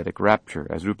of aesthetic rapture.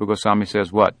 As Rupa Goswami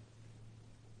says, what?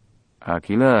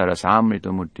 Akila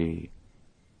rasamrita murti.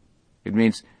 It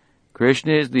means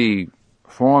Krishna is the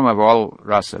form of all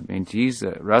rasa. It means he's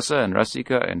rasa and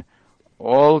rasika, and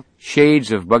all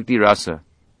shades of bhakti rasa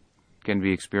can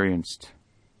be experienced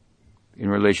in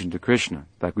relation to Krishna.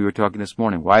 Like we were talking this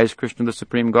morning. Why is Krishna the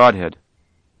Supreme Godhead?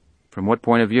 From what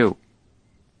point of view?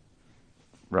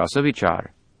 Rasa vichar.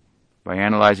 By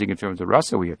analyzing in terms of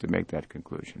rasa, we have to make that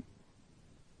conclusion.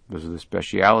 This is the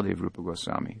speciality of Rupa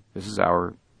Goswami. This is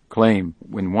our claim,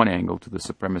 in one angle, to the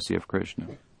supremacy of Krishna.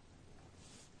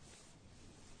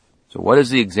 So what is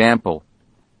the example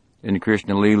in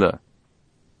Krishna Leela?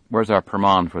 Where's our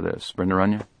praman for this?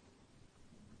 Vrindaranya?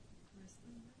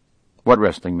 What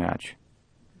wrestling match?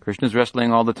 Krishna's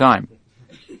wrestling all the time.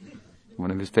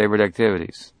 One of his favorite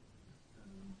activities.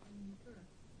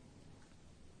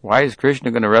 Why is Krishna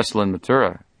going to wrestle in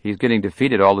Mathura? He's getting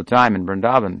defeated all the time in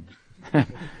Vrindavan.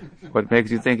 What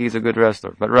makes you think he's a good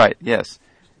wrestler? But right, yes.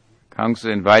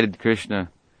 Kamsa invited Krishna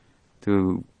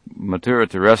to Mathura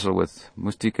to wrestle with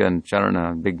Mustika and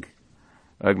Charana, big,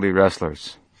 ugly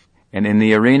wrestlers. And in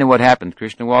the arena, what happened?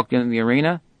 Krishna walked in the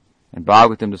arena, and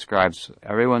Bhagavatam describes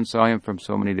everyone saw him from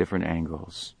so many different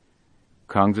angles.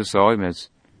 Kamsa saw him as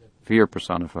fear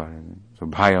personified, so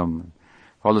bhayam.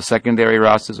 All the secondary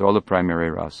rasas, all the primary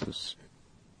rasas.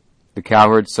 The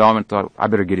cowherd saw him and thought, I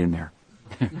better get in there.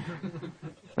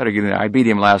 Better get in there. I beat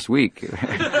him last week.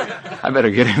 I better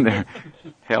get in there,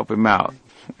 help him out.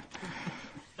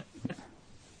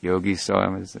 Yogi saw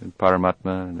him as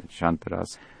Paramatma and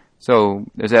Shantaras. So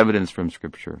there's evidence from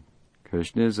Scripture.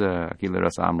 Krishna is a Akila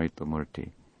Rasa Amrita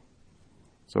Murti.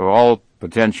 So all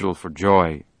potential for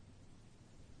joy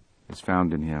is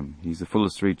found in him. He's the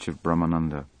fullest reach of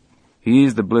Brahmananda. He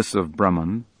is the bliss of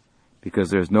Brahman,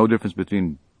 because there's no difference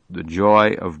between the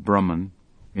joy of Brahman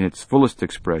in its fullest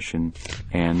expression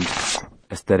and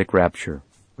aesthetic rapture,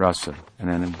 rasa. And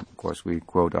then, of course, we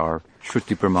quote our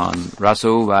Shruti Praman,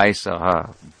 Raso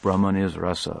Vaisaha, Brahman is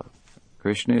rasa.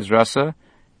 Krishna is rasa,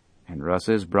 and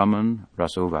rasa is Brahman,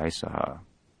 Raso Vaisaha.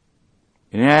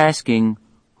 In asking,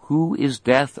 who is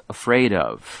death afraid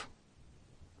of?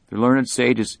 The learned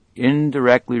sages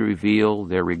indirectly reveal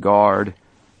their regard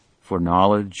for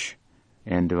knowledge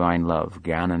and divine love,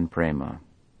 jnana and prema,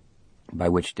 by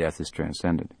which death is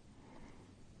transcended.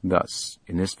 Thus,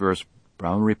 in this verse,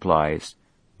 Brahma replies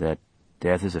that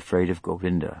death is afraid of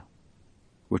Govinda,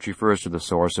 which refers to the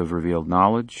source of revealed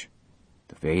knowledge,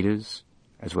 the Vedas,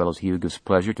 as well as he who gives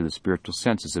pleasure to the spiritual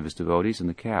senses of his devotees and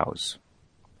the cows.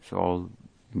 It's all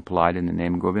implied in the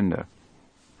name Govinda.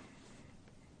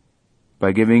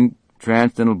 By giving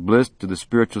transcendental bliss to the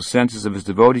spiritual senses of his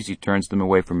devotees, he turns them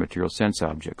away from material sense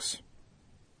objects.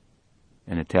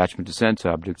 And attachment to sense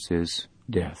objects is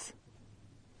death.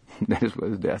 That is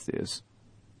what death is.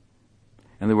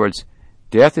 In other words,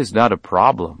 death is not a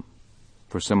problem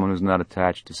for someone who's not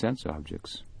attached to sense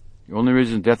objects. The only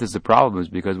reason death is a problem is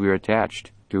because we are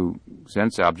attached to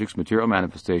sense objects, material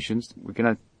manifestations we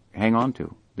cannot hang on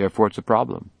to. Therefore, it's a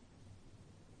problem.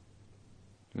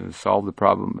 To solve the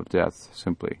problem of death,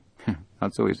 simply.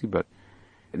 Not so easy, but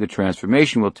the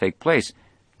transformation will take place,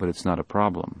 but it's not a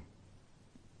problem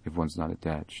if one's not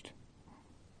attached.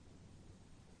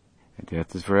 And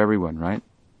death is for everyone, right?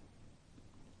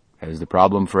 That is the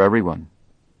problem for everyone.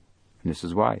 And this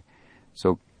is why.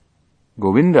 So,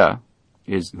 Govinda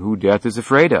is who death is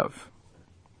afraid of.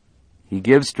 He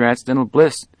gives transcendental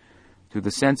bliss to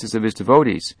the senses of his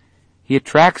devotees. He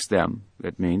attracts them,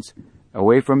 that means,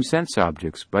 away from sense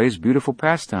objects by his beautiful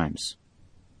pastimes.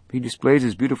 He displays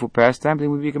his beautiful pastimes,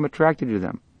 and we become attracted to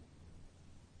them.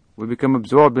 We become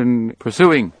absorbed in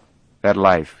pursuing that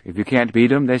life. If you can't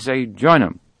beat him, they say, join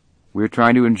him. We're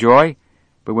trying to enjoy,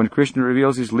 but when Krishna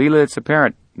reveals his Leela, it's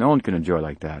apparent. No one can enjoy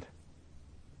like that.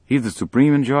 He's the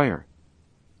supreme enjoyer.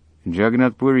 In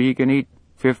Jagannath Puri, he can eat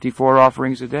 54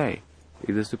 offerings a day.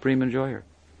 He's the supreme enjoyer.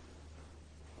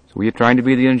 So we are trying to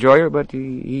be the enjoyer, but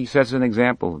he sets an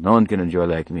example. No one can enjoy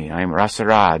like me. I am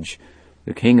Rasaraj,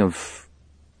 the king of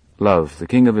love, the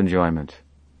king of enjoyment.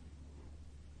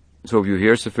 So if you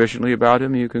hear sufficiently about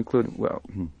him, you conclude, well,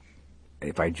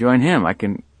 if I join him, I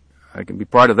can be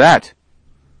part of that.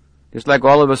 Just like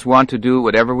all of us want to do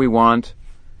whatever we want,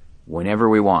 whenever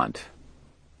we want.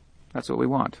 That's what we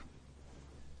want.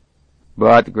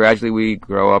 But gradually we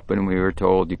grow up and we were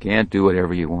told you can't do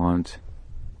whatever you want,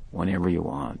 whenever you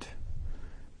want.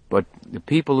 But the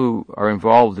people who are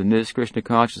involved in this Krishna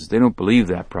consciousness, they don't believe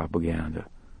that propaganda.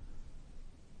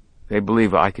 They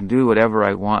believe I can do whatever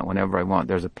I want whenever I want.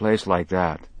 There's a place like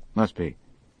that. Must be.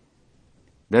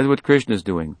 That's what Krishna is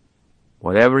doing.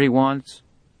 Whatever he wants,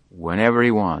 whenever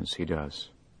he wants, he does.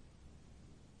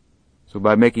 So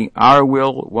by making our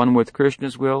will one with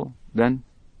Krishna's will, then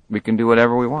we can do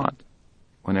whatever we want,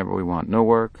 whenever we want. No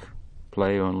work,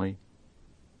 play only.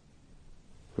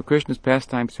 So Krishna's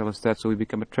pastimes tell us that, so we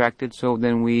become attracted, so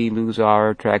then we lose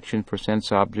our attraction for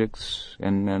sense objects,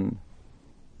 and then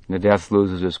the death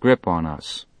loses its grip on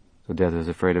us. So death is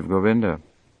afraid of Govinda.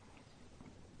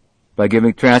 By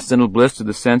giving transcendental bliss to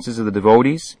the senses of the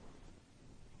devotees,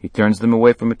 he turns them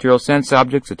away from material sense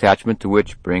objects, attachment to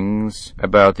which brings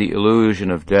about the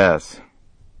illusion of death.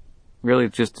 Really,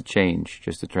 it's just a change,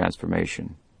 just a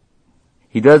transformation.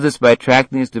 He does this by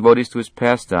attracting his devotees to his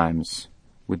pastimes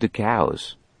with the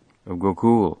cows of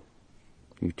Gokul,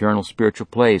 the eternal spiritual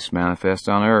place manifest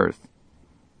on earth,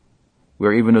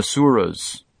 where even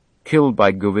asuras, killed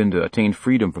by Govinda, attain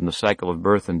freedom from the cycle of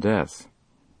birth and death.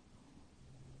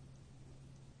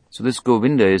 So this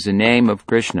Govinda is the name of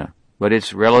Krishna, but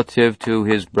it's relative to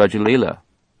his Brajalila.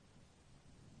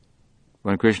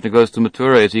 When Krishna goes to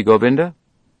Mathura, is he Govinda?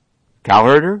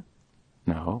 Cowherder?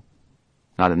 No.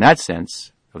 Not in that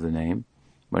sense of the name.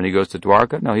 When he goes to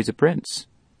Dwarka, no, he's a prince.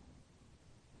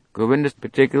 Govinda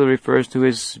particularly refers to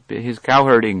his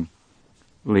cowherding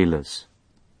leelas.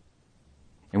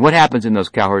 And what happens in those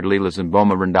cowherd leelas in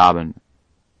Boma Vrindavan?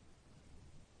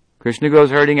 Krishna goes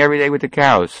herding every day with the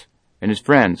cows and his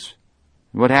friends.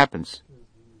 And what happens?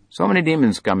 So many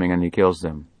demons coming and he kills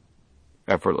them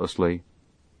effortlessly,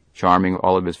 charming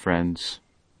all of his friends.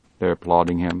 They're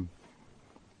applauding him.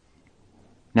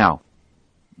 Now,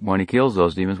 when he kills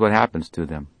those demons, what happens to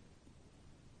them?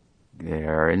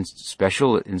 There are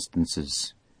special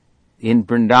instances. In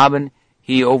Vrindavan,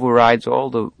 he overrides all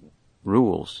the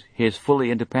rules. He is fully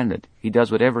independent. He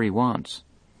does whatever he wants.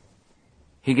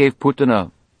 He gave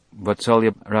Putana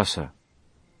Vatsalya Rasa.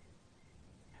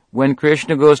 When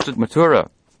Krishna goes to Mathura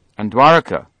and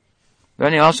Dwaraka,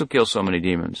 then he also kills so many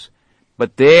demons.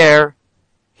 But there,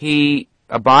 he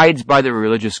abides by the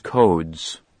religious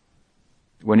codes.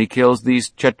 When he kills these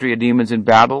Kshatriya demons in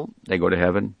battle, they go to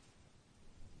heaven,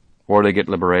 or they get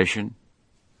liberation.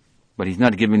 But he's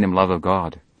not giving them love of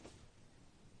God.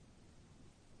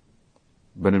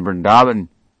 But in Vrindavan,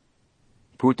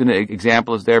 Putana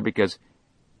example is there because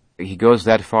he goes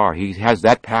that far. He has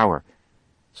that power.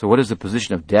 So what is the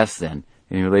position of death then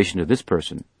in relation to this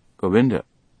person, Govinda,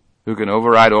 who can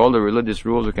override all the religious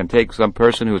rules, who can take some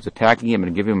person who is attacking him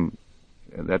and give him,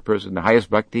 that person, the highest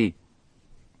bhakti,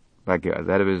 like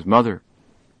that of his mother.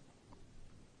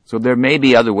 So there may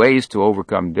be other ways to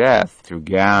overcome death through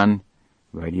Gyan,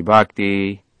 Vaidhi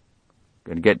Bhakti,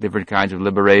 and get different kinds of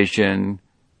liberation.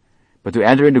 But to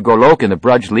enter into Golok in the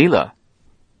Braj Leela,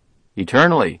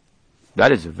 eternally,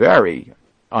 that is very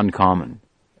uncommon,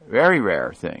 very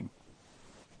rare thing.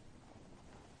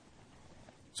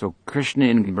 So Krishna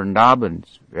in Vrindavan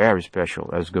is very special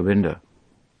as Govinda.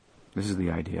 This is the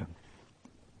idea.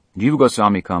 Jiva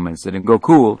Goswami comments that in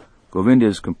Gokul, Govinda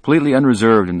is completely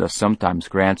unreserved and thus sometimes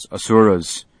grants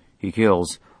asuras he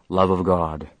kills love of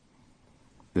God.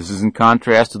 This is in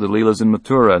contrast to the Leelas in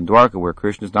Mathura and Dwarka, where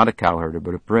Krishna is not a cowherder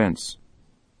but a prince.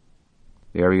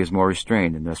 There he is more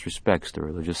restrained and thus respects the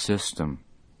religious system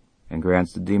and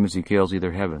grants the demons he kills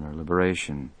either heaven or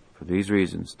liberation. For these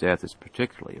reasons, death is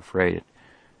particularly afraid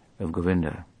of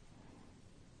Govinda.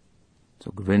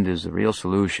 So Govinda is the real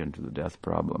solution to the death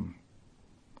problem.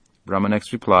 Brahma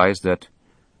next replies that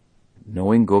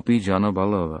knowing Gopi Jana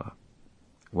Ballava,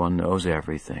 one knows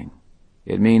everything.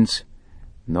 It means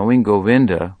knowing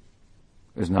Govinda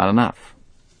is not enough.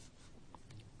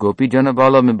 Gopi Jana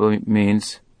Ballava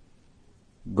means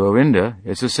Govinda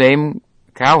is the same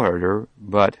cowherder,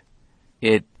 but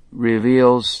it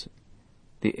reveals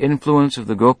the influence of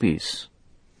the gopis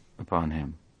upon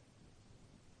him.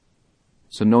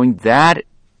 So knowing that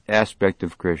aspect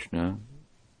of Krishna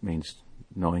means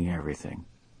knowing everything.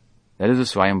 That is the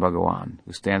Swayam Bhagavan,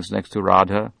 who stands next to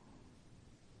Radha,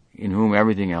 in whom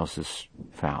everything else is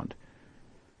found.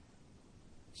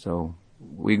 So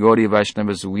we Gaudiya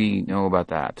Vaishnavas, we know about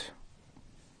that.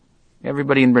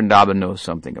 Everybody in Vrindavan knows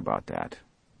something about that.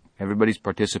 Everybody's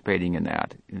participating in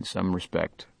that in some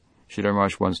respect. Sridhar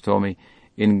Maharaj once told me,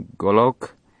 in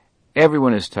Golok,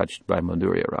 everyone is touched by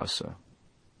Madhurya Rasa.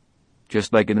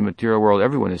 Just like in the material world,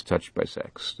 everyone is touched by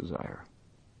sex desire.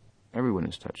 Everyone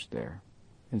is touched there,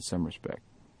 in some respect.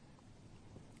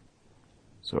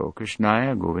 So,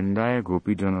 Krishnaya Govindaya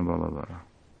Gopi Jana Ballava.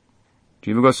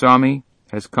 Jiva Goswami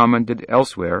has commented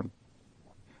elsewhere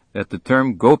that the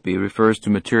term Gopi refers to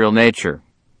material nature,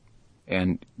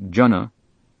 and Jana,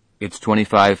 its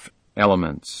 25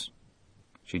 elements.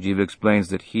 Sri Jiva explains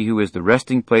that he who is the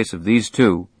resting place of these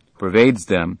two, pervades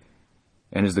them,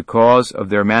 and is the cause of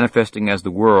their manifesting as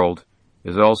the world,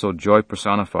 is also joy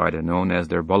personified and known as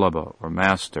their Vallabha, or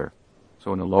master.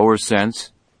 So in a lower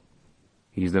sense,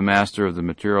 he's the master of the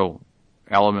material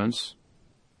elements.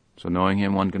 So knowing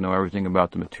him, one can know everything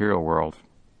about the material world.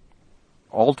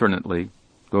 Alternately,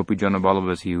 Gopijana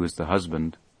Vallabha is he who is the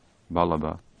husband,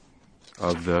 Vallabha,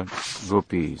 of the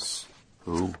gopis,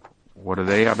 who, what are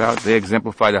they about? They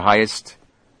exemplify the highest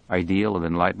ideal of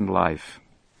enlightened life.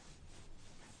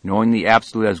 Knowing the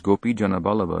Absolute as Gopijana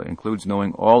Vallabha includes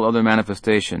knowing all other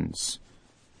manifestations.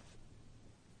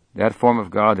 That form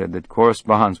of Godhead that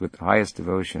corresponds with the highest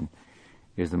devotion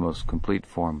is the most complete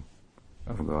form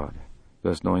of God.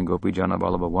 Thus, knowing Gopijana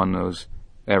Vallabha, one knows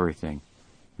everything,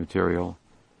 material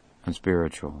and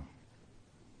spiritual.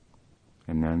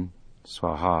 And then,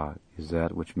 Swaha is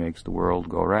that which makes the world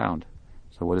go round.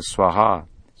 So what is Swaha?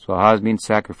 Swaha means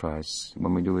sacrifice.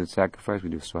 When we do the sacrifice, we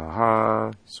do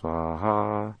Swaha,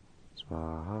 Swaha,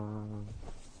 Swaha.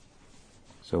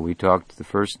 So we talked the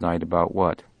first night about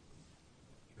what?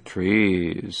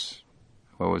 Trees.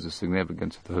 What was the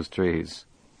significance of those trees?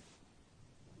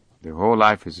 Their whole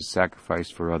life is a sacrifice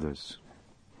for others.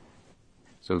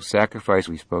 So sacrifice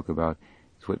we spoke about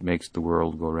is what makes the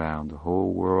world go round. The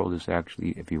whole world is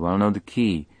actually, if you want to know the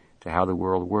key to how the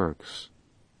world works,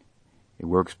 it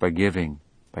works by giving.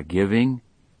 By giving,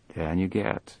 then you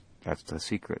get. That's the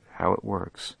secret, how it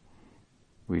works.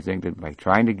 We think that by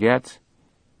trying to get,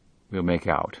 we'll make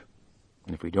out.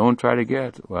 And if we don't try to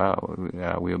get, well,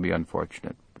 we'll be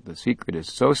unfortunate. But the secret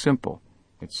is so simple.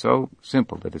 It's so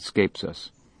simple that it escapes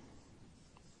us.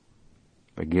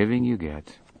 By giving, you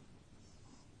get.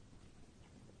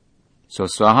 So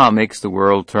Swaha makes the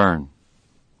world turn.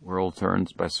 World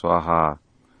turns by Swaha.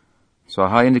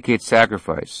 Swaha indicates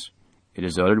sacrifice. It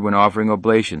is uttered when offering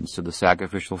oblations to the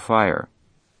sacrificial fire.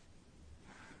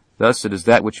 Thus it is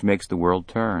that which makes the world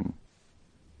turn.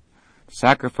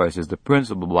 Sacrifice is the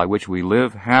principle by which we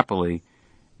live happily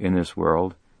in this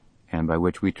world and by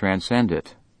which we transcend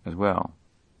it as well.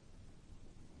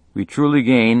 We truly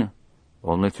gain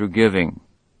only through giving.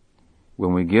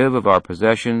 When we give of our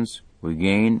possessions, we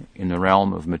gain in the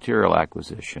realm of material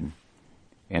acquisition,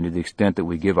 and to the extent that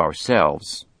we give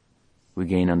ourselves, we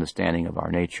gain understanding of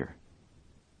our nature.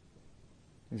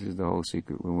 This is the whole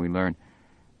secret, when we learn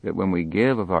that when we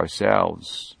give of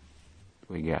ourselves,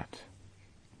 we get.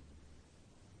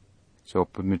 So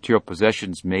material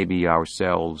possessions may be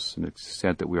ourselves in the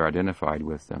extent that we are identified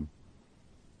with them.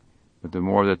 But the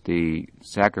more that the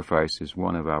sacrifice is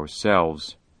one of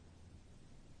ourselves,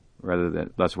 rather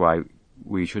than, that's why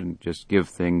we shouldn't just give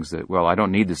things that, well, I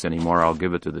don't need this anymore, I'll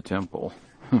give it to the temple.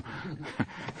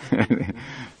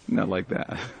 Not like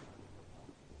that.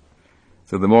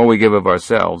 So the more we give of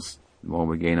ourselves, the more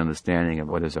we gain understanding of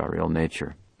what is our real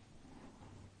nature.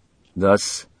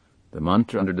 Thus, the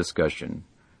mantra under discussion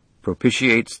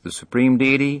propitiates the Supreme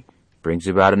Deity, brings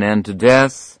about an end to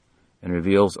death, and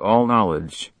reveals all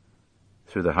knowledge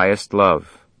through the highest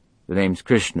love. The names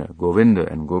Krishna, Govinda,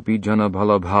 and Gopijana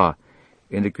Vallabha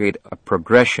indicate a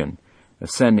progression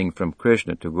ascending from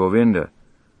Krishna to Govinda,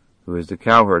 who is the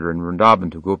cowherder, and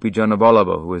Vrindavan to Gopijana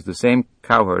Vallabha, who is the same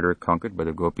cowherder conquered by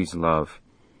the gopis' love.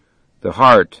 The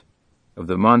heart of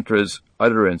the mantra's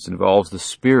utterance involves the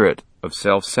spirit of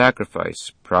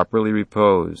self-sacrifice, properly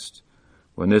reposed.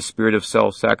 When this spirit of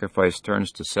self-sacrifice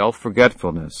turns to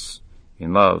self-forgetfulness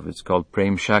in love, it's called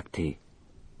Prem Shakti.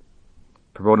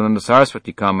 Prabodhananda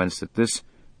Saraswati comments that this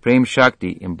Prem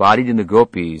Shakti, embodied in the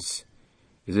gopis,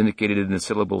 is indicated in the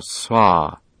syllable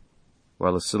Swa,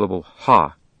 while the syllable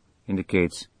Ha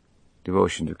indicates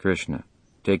devotion to Krishna.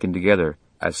 Taken together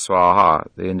as Swaha,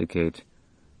 they indicate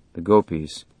the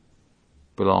gopis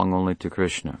belong only to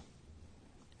Krishna.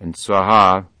 And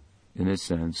Swaha, in this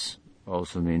sense,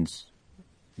 also means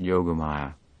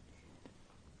Yogamaya,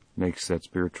 makes that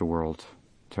spiritual world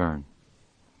turn.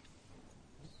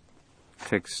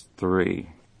 Text 3.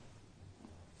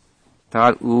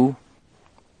 Tad u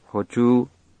hochu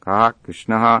ka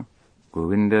Krishnaha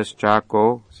Govindas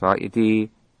chako sa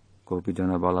iti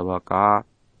Gopijana Vallabha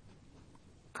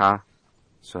ka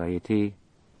sa iti.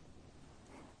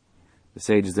 The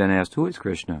sages then asked, who is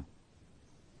Krishna?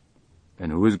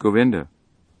 And who is Govinda?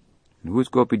 And who is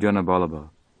Gopijana Vallabha?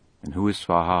 And who is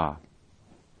Swaha?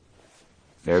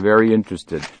 They're very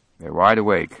interested. They're wide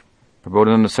awake.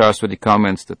 Prabodhananda Saraswati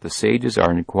comments that the sages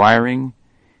are inquiring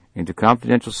into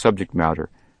confidential subject matter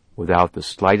without the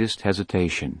slightest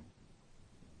hesitation.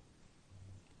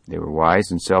 They were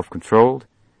wise and self-controlled,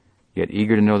 yet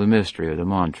eager to know the mystery of the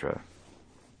mantra.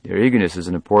 Their eagerness is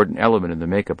an important element in the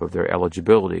makeup of their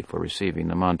eligibility for receiving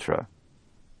the mantra.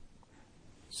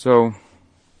 So,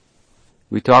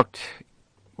 we talked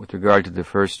with regard to the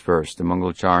first verse, the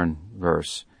Mangalcharan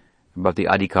verse, about the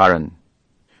adhikaran,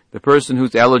 the person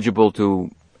who's eligible to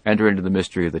enter into the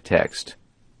mystery of the text.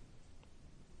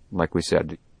 Like we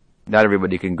said, not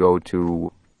everybody can go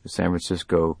to the San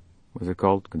Francisco, what's it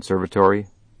called, conservatory,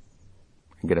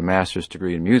 and get a master's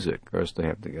degree in music. First they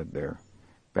have to get their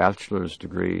bachelor's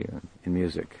degree in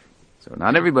music. So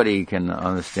not everybody can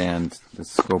understand the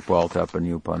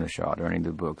Gopala-tapani Upanisad or any of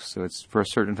the books. So it's for a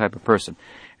certain type of person.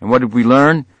 And what did we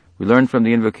learn? We learned from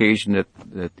the invocation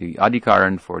that the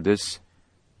adhikaran for this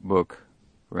book,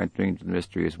 for entering into the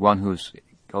mystery, is one who's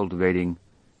cultivating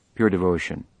pure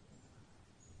devotion,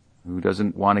 who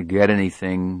doesn't want to get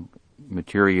anything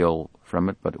material from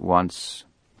it, but wants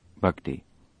bhakti.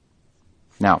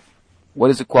 Now, what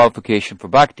is the qualification for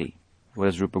bhakti? What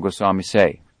does Rupa Goswami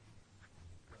say?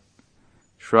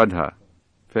 Shraddha,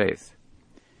 faith.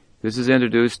 This is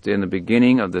introduced in the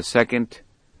beginning of the second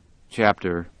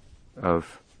chapter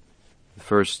of the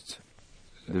first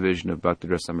division of Bhakti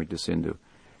Rasamrita Sindhu.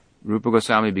 Rupa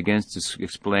Goswami begins to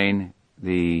explain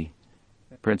the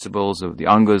principles of the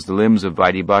angas, the limbs of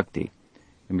Vaidhi Bhakti.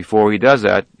 And before he does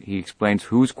that, he explains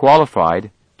who's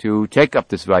qualified to take up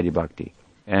this Vaidhi Bhakti.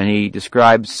 And he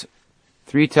describes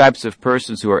three types of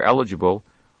persons who are eligible,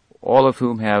 all of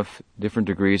whom have different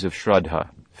degrees of Shraddha,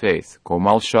 faith.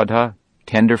 Komal Shraddha,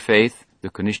 tender faith, the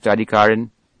Kanishta-adhikaran,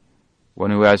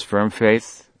 one who has firm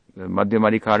faith, the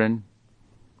Madhyama-adhikaran,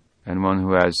 and one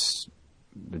who has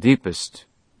the deepest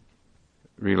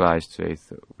realized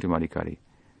faith, Uttama-adhikari.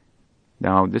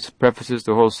 Now, this prefaces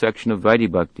the whole section of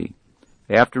Vaidhi Bhakti.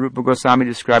 After Rupa Goswami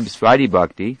describes Vaidhi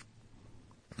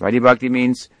Bhakti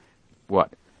means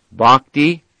what?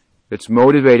 Bhakti that's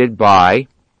motivated by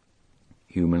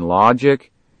human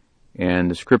logic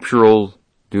and the scriptural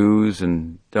do's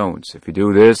and don'ts. If you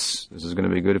do this, this is going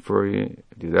to be good for you.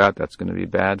 If you do that, that's going to be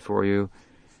bad for you.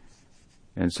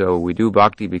 And so we do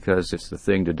bhakti because it's the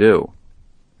thing to do.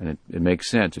 And it makes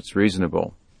sense. It's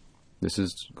reasonable. This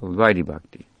is called Vaidhi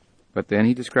Bhakti. But then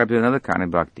he describes another kind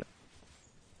of bhakti.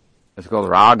 It's called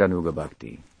Raganuga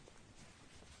Bhakti.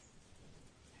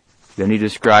 Then he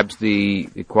describes the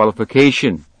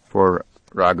qualification for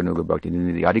Raganuga Bhakti,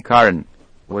 the adhikaran.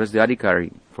 What is the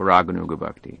adhikari for Raganuga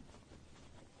Bhakti?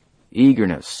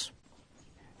 Eagerness.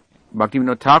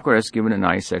 Bhaktivinoda Thakur has given a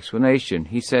nice explanation.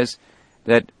 He says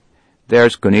that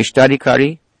there's Kanishta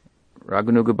adhikari,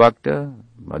 Raganuga Bhakta,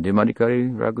 Madhyama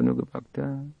adhikari, Raganuga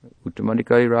Bhakta, Uttama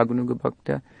adhikari, Raganuga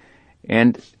Bhakta,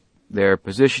 and their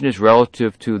position is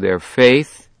relative to their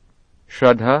faith,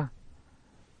 Shraddha,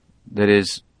 that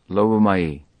is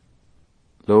Lobhamayi.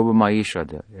 Lobhamayi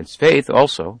Shraddha. It's faith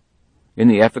also in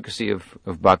the efficacy of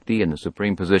bhakti and the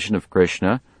supreme position of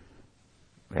Krishna.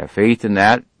 We have faith in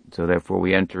that, so therefore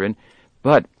we enter in.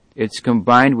 But it's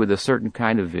combined with a certain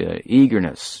kind of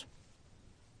eagerness.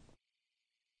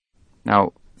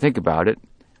 Now, think about it.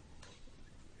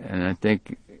 And I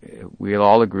think we'll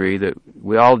all agree that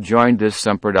we all joined this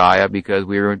sampradaya because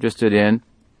we were interested in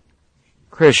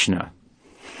Krishna.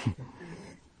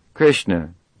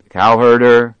 Krishna, the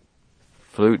cowherder,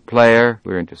 flute player,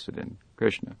 we're interested in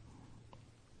Krishna.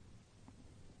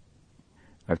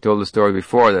 I've told the story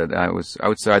before that I was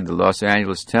outside the Los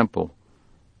Angeles temple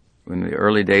in the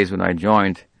early days when I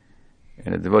joined,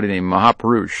 and a devotee named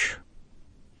Mahapurush,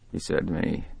 he said to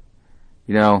me,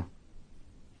 you know,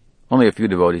 only a few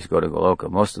devotees go to Goloka.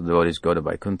 Most of the devotees go to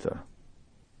Vaikuntha.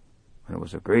 And it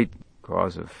was a great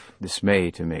cause of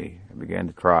dismay to me. I began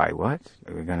to cry. What?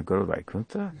 Are we going to go to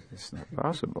Vaikuntha? It's not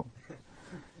possible.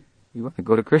 You want to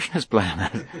go to Krishna's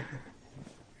planet.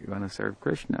 You want to serve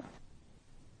Krishna.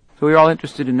 So we're all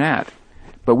interested in that.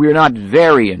 But we're not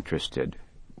very interested.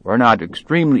 We're not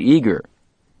extremely eager.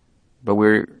 But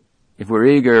if we're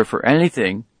eager for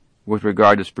anything with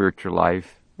regard to spiritual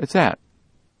life, it's that.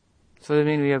 So that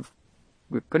means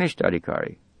we're Kanishta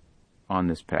adhikari on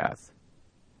this path.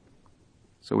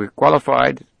 So we're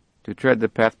qualified to tread the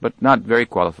path, but not very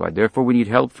qualified. Therefore, we need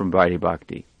help from Vaidhi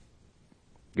Bhakti.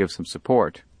 Give some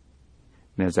support.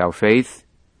 And as our faith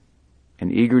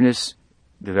and eagerness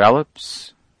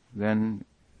develops, then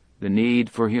the need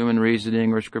for human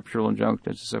reasoning or scriptural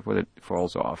injunctions and so forth, it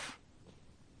falls off.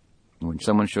 When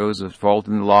someone shows a fault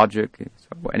in the logic,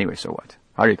 anyway, so what?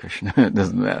 Hare Krishna, it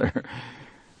doesn't matter.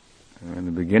 In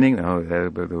the beginning,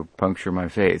 that'll puncture my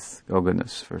faith. Oh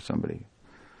goodness, for somebody.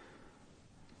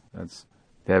 That's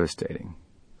devastating.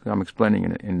 So I'm explaining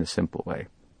it in a simple way.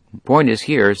 The point is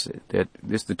here is that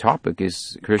the topic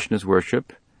is Krishna's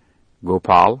worship,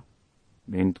 Gopal,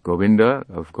 means Govinda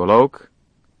of Golok,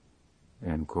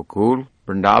 and Gokul,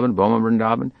 Vrindavan, Boma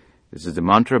Vrindavan. This is the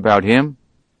mantra about him.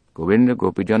 Govinda,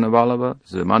 Gopijana Vallabha.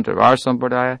 This is the mantra of our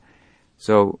sampradaya.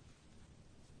 So,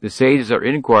 the sages are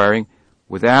inquiring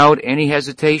without any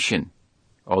hesitation,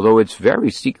 although it's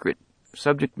very secret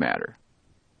subject matter.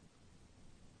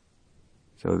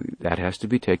 So that has to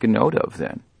be taken note of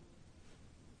then.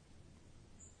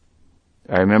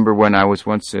 I remember when I was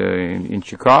once in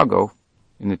Chicago,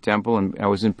 in the temple, and I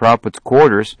was in Prabhupada's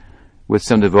quarters with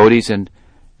some devotees, and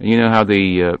you know how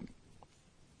the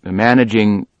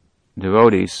managing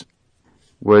devotees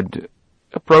would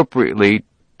appropriately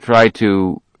try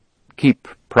to keep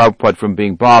Prabhupada from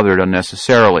being bothered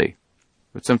unnecessarily.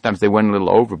 But sometimes they went a little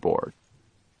overboard.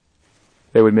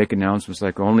 They would make announcements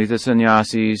like, only the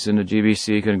sannyasis and the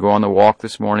GBC can go on the walk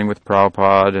this morning with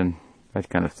Prabhupada, and that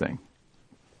kind of thing.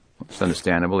 It's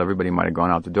understandable. Everybody might have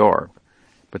gone out the door.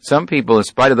 But some people, in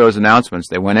spite of those announcements,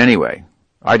 they went anyway.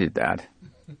 I did that.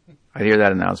 I'd hear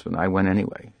that announcement. I went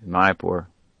anyway. In Mayapur.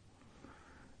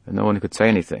 And no one could say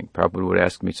anything. Prabhupada would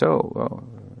ask me,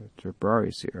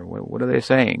 Tripurari's here. What are they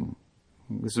saying?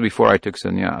 This was before I took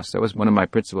sannyas. That was one of my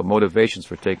principal motivations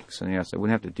for taking sannyas. I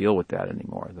wouldn't have to deal with that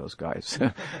anymore, those guys.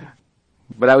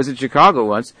 But I was in Chicago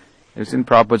once. I was in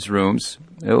Prabhupada's rooms.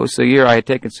 It was the year I had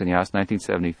taken sannyas,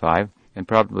 1975. And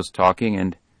Prabhupada was talking,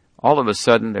 and all of a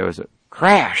sudden there was a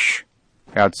crash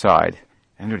outside.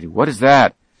 And everybody, what is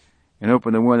that? And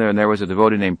opened the window, and there was a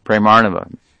devotee named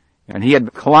Premarnava. And he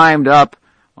had climbed up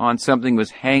on something,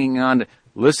 was hanging on,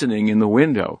 listening in the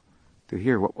window to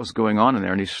hear what was going on in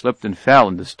there, and he slipped and fell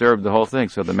and disturbed the whole thing.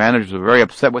 So the managers were very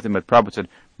upset with him, but Prabhupada said,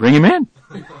 bring him in.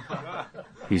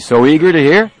 He's so eager to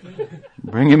hear.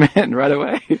 Bring him in right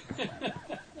away.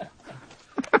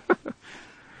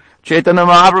 Chaitanya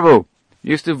Mahaprabhu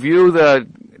used to view the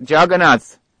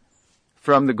Jagannath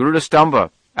from the Garuda Stamba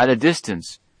at a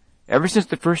distance ever since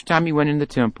the first time he went in the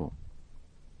temple.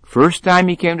 First time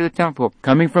he came to the temple,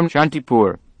 coming from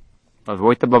Shantipur,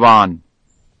 Advaita Bhavan.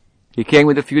 He came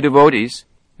with a few devotees,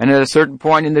 and at a certain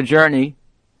point in the journey,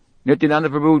 Nityananda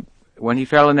Prabhu, when he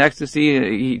fell in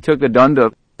ecstasy, he took the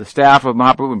danda, the staff of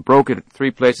Mahaprabhu, and broke it at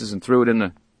 3 places and threw it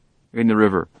in the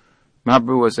river.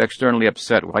 Mahaprabhu was externally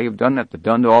upset. Why you've done that? The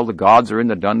danda, all the gods are in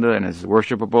the danda, and it's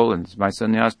worshipable, and it's my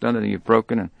sannyas danda, and you've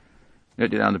broken it.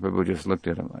 Nityananda Prabhu just looked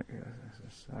at him like,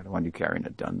 I don't want you carrying a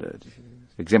danda. It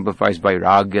exemplifies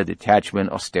vairagya,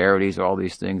 detachment, austerities, all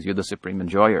these things. You're the supreme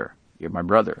enjoyer. You're my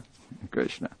brother,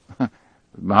 Krishna.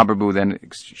 Mahaprabhu then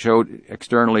showed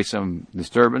externally some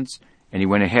disturbance, and he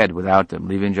went ahead without them,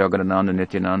 leaving Jagadananda,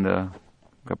 Nityananda,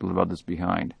 a couple of others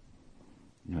behind.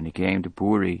 And when he came to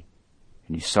Puri,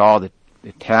 and he saw the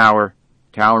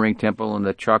towering temple and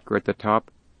the chakra at the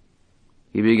top,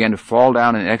 he began to fall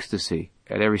down in ecstasy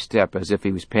at every step, as if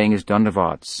he was paying his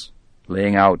dandavats,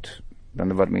 laying out.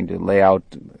 Dandavat means to lay out,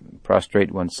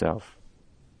 prostrate oneself.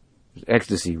 His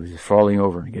ecstasy was falling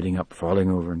over and getting up,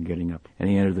 falling over and getting up. And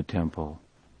he entered the temple.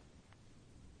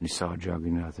 And he saw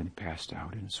Jagannath, and he passed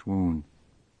out in a swoon.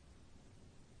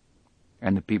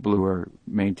 And the people who were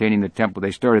maintaining the temple,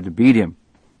 they started to beat him.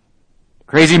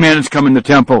 Crazy man has come in the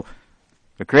temple.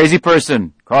 A crazy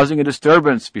person causing a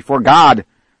disturbance before God,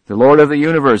 the Lord of the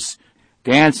universe,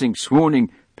 dancing,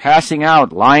 swooning, passing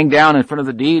out, lying down in front of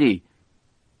the deity.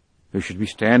 They should be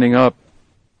standing up,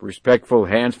 respectful,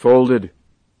 hands folded.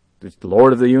 It's the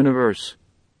Lord of the universe.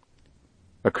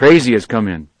 A crazy has come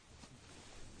in.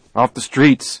 Off the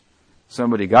streets.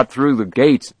 Somebody got through the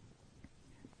gates.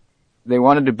 They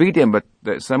wanted to beat him, but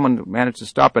someone managed to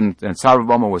stop, and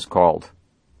Sarvabhauma was called.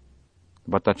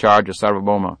 Bhattacharya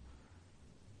Sarvabhauma.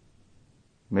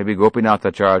 Maybe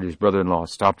Gopinathacharya, his brother-in-law,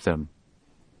 stopped them.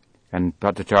 And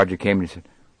Bhattacharya came and he said,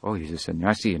 oh, he's a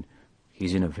sannyasi, and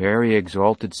he's in a very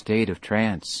exalted state of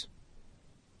trance.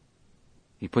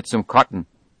 He put some cotton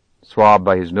swab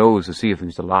by his nose to see if he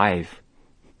was alive,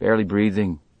 barely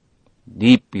breathing.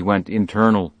 Deep he went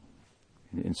internal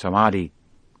in samadhi.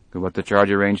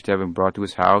 Bhattacharya arranged to have him brought to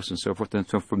his house and so forth. And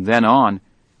so from then on,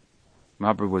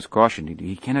 Mahaprabhu was cautioned.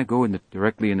 He cannot go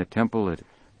directly in the temple. It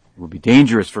will be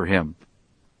dangerous for him.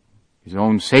 His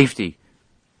own safety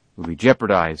will be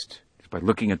jeopardized by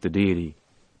looking at the deity.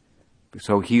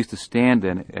 So he used to stand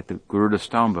then at the Garuda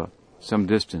Stamba some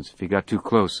distance. If he got too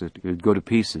close, it would go to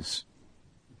pieces.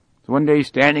 So one day he's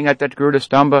standing at that Garuda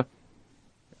Stamba,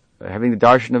 having the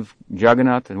darshan of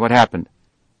Jagannath, and what happened?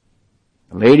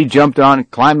 A lady jumped on and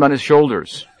climbed on his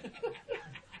shoulders.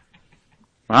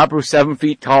 Mahaprabhu 7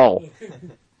 feet tall.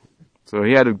 So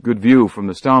he had a good view from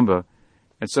the Stamba.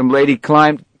 And some lady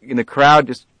climbed in the crowd,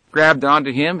 just grabbed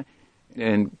onto him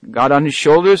and got on his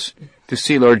shoulders to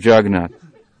see Lord Jagannath.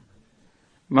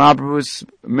 Mahaprabhu's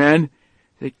men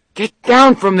said, get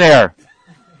down from there.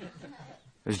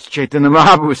 There's Chaitanya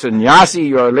Mahaprabhu, sannyasi,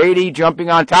 your lady, jumping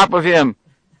on top of him.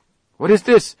 What is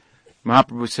this?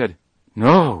 Mahaprabhu said,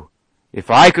 no, if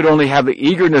I could only have the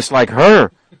eagerness like her,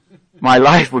 my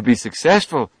life would be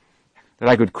successful, that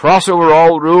I could cross over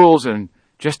all rules and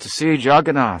just to see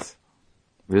Jagannath.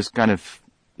 This kind of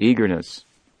eagerness,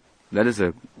 that is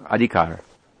a adhikar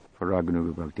for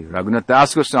Raghunaga Bhakti. Raghunath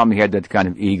Das Goswami had that kind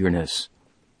of eagerness.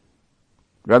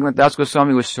 Raghunath Das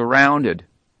Goswami was surrounded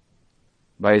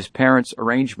by his parents'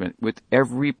 arrangement with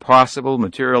every possible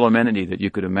material amenity that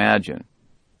you could imagine.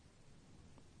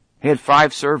 He had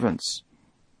 5 servants,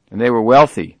 and they were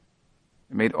wealthy.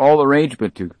 They made all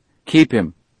arrangement to keep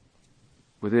him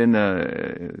within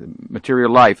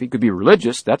material life. He could be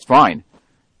religious, that's fine,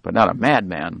 but not a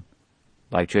madman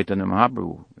like Chaitanya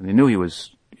Mahaprabhu. And they knew he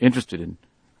was interested in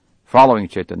following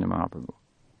Chaitanya Mahaprabhu.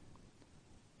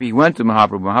 He went to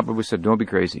Mahaprabhu. Mahaprabhu said, don't be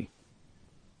crazy.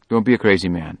 Don't be a crazy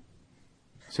man.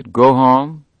 He said, go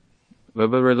home,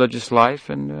 live a religious life,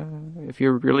 and if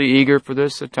you're really eager for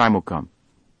this, a time will come.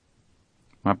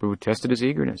 Mahaprabhu tested his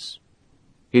eagerness.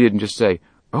 He didn't just say,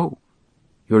 oh,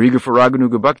 you're eager for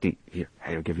Raghunaga Bhakti. Here,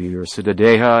 I'll give you your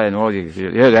Siddhadeha and all,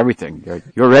 here's everything.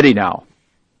 You're ready now.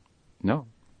 No.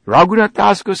 Raghunath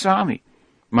Das Goswami.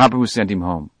 Mahaprabhu sent him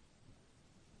home.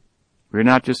 We're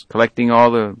not just collecting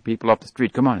all the people off the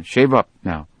street. Come on, shave up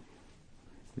now.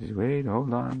 He said, wait,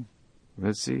 hold on.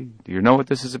 Let's see. Do you know what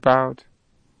this is about?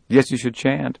 Yes, you should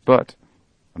chant, but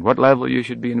on what level you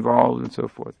should be involved and so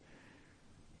forth.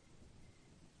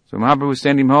 So Mahaprabhu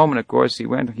sent him home, and of course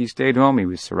he stayed home. He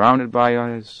was surrounded by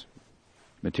his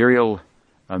material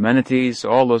amenities,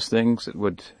 all those things that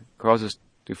would cause us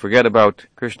to forget about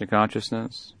Krishna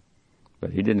consciousness.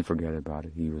 But he didn't forget about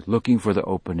it. He was looking for the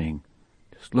opening,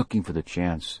 just looking for the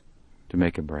chance to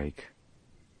make a break.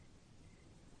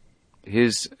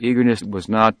 His eagerness was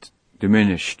not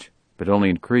diminished, but only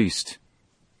increased.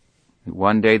 And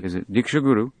one day, there's a Diksha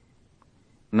Guru,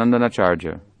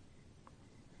 Nandanacharya.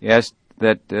 He asked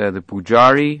that the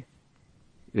pujari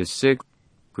is sick.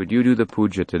 Could you do the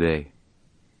puja today?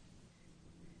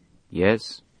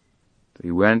 Yes. So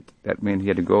he went. That meant he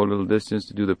had to go a little distance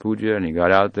to do the puja, and he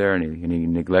got out there and he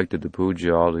neglected the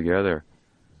puja altogether.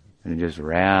 And he just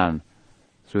ran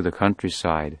through the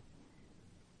countryside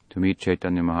to meet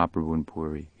Chaitanya Mahaprabhu in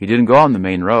Puri. He didn't go on the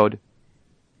main road.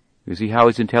 You see how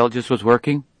his intelligence was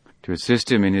working? To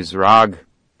assist him in his rag,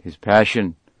 his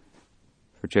passion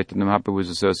for Chaitanya Mahaprabhu's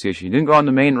association. He didn't go on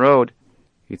the main road.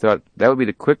 He thought that would be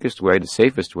the quickest way, the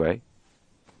safest way.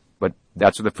 But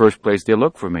that's the first place they'll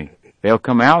look for me. They'll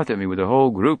come out at me with a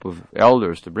whole group of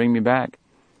elders to bring me back.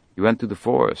 He went through the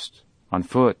forest, on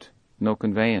foot, no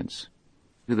conveyance,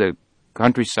 to the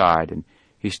countryside, and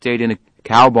he stayed in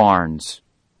cow barns,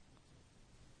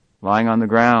 lying on the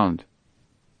ground,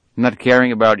 not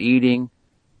caring about eating,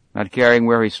 not caring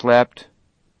where he slept.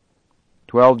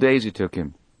 12 days it took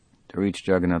him to reach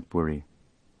Jagannath Puri.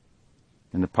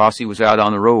 And the posse was out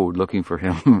on the road looking for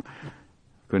him.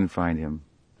 Couldn't find him.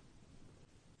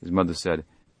 His mother said,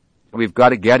 we've got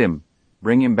to get him.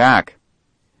 Bring him back.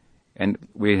 And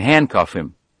we'd handcuff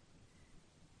him.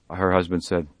 Her husband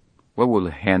said, what will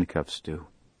the handcuffs do?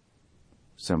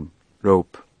 Some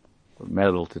rope or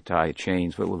metal to tie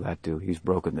chains. What will that do? He's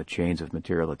broken the chains of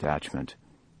material attachment.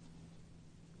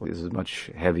 Well, this is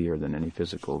much heavier than any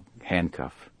physical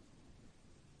handcuff.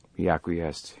 He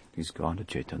acquiesced. He's gone to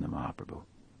Chaitanya Mahaprabhu.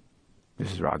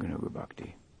 This is Raghunaga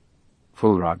Bhakti.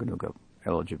 Full Raghunaga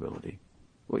eligibility.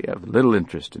 We have little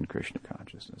interest in Krishna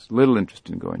consciousness, little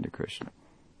interest in going to Krishna.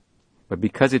 But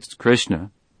because it's Krishna,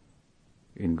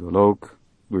 in Golok,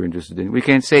 we're interested in. We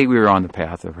can't say we're on the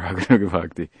path of Raghunaga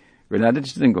Bhakti. We're not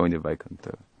interested in going to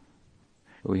Vaikuntha.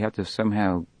 But we have to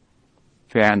somehow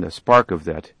fan the spark of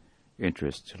that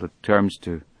interest till it turns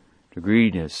to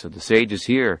greediness. So the sages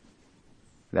here,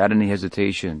 without any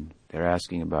hesitation, they're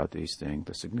asking about these things,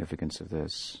 the significance of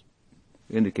this.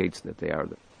 It indicates that they are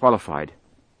qualified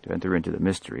to enter into the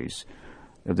mysteries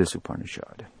of this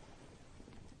Upanishad.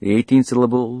 The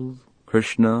 18-syllable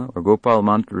Krishna or Gopal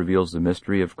mantra reveals the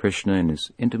mystery of Krishna and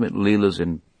his intimate leelas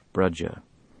in Braja.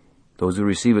 Those who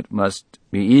receive it must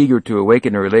be eager to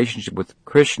awaken a relationship with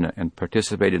Krishna and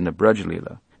participate in the Braja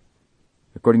Leela.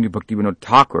 According to Bhaktivinoda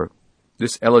Thakur,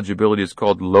 this eligibility is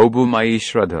called Lobha-mayi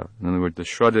Shraddha. In other words, the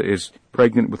Shraddha is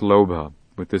pregnant with Lobha,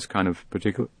 with this kind of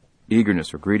particular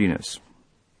eagerness or greediness.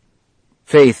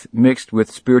 Faith mixed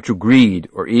with spiritual greed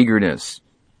or eagerness,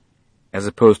 as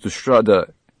opposed to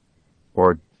Shraddha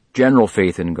or general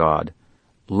faith in God.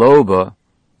 Lobha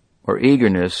or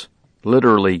eagerness,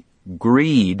 literally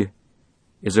greed,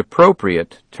 is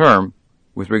appropriate term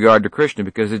with regard to Krishna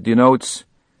because it denotes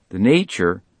the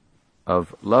nature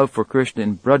of love for Krishna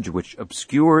in Braj, which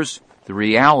obscures the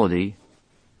reality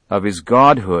of his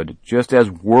godhood, just as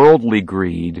worldly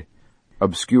greed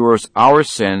obscures our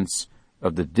sense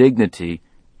of the dignity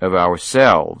of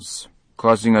ourselves,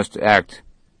 causing us to act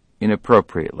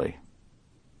inappropriately.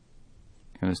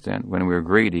 Understand? When we're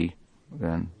greedy,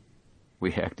 then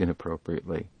we act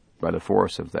inappropriately by the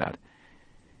force of that.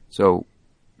 So,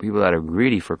 people that are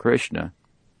greedy for Krishna,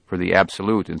 for the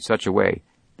Absolute in such a way,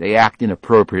 they act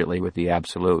inappropriately with the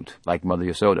Absolute, like Mother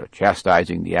Yasoda,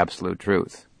 chastising the Absolute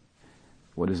Truth.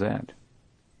 What is that?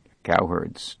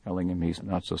 Cowherds telling him he's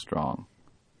not so strong.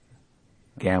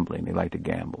 Gambling, they like to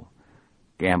gamble.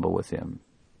 Gamble with him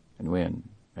and win,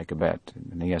 make a bet,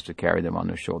 and he has to carry them on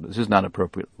his shoulders. This is not an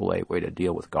appropriate way to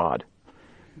deal with God.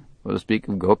 Well, to speak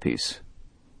of gopis,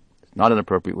 it's not an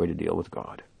appropriate way to deal with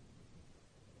God.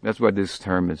 That's why this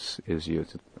term is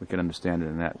used. We can understand it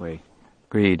in that way.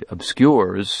 Greed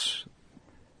obscures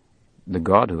the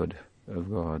godhood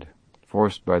of God,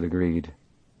 forced by the greed,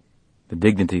 the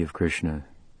dignity of Krishna.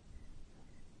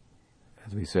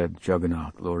 As we said,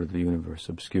 Jagannath, Lord of the universe,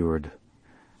 obscured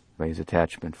by his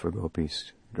attachment for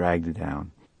gopis, dragged it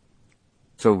down.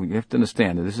 So you have to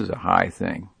understand that this is a high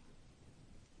thing.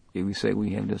 We say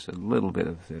we have just a little bit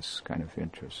of this kind of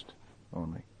interest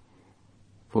only.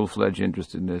 Full-fledged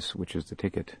interest in this, which is the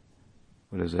ticket.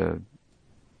 What does the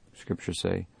scripture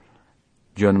say?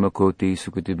 Janma koti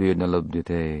sukatibir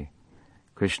nalabdite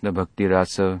Krishna bhakti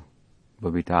rasa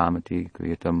bhavitamati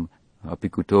kriyatam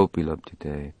apikutopi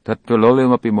labdite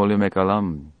tattva api molyam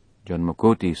ekalam Janma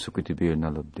koti sukatibir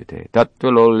nalabdite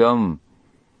tattva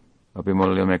api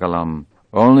molyam ekalam.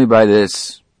 Only by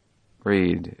this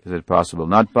greed is it possible,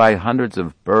 not by hundreds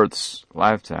of births,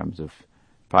 lifetimes of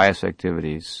pious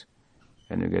activities,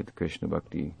 and you get the Krishna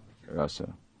Bhakti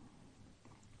Rasa.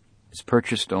 It's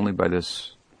purchased only by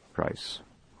this price.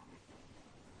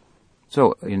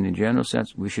 So, in the general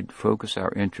sense, we should focus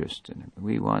our interest in it.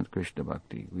 We want Krishna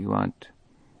Bhakti. We want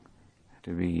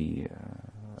to be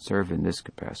serve in this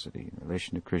capacity, in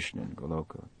relation to Krishna and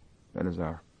Goloka. That is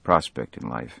our prospect in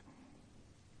life.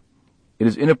 It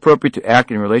is inappropriate to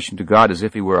act in relation to God as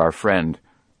if he were our friend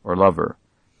or lover,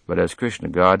 but as Krishna,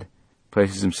 God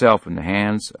places himself in the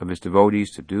hands of his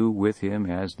devotees to do with him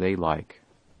as they like.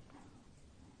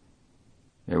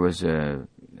 There was a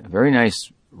very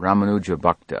nice Ramanuja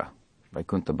Bhakta,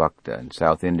 Vaikuntha Bhakta in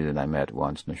South India that I met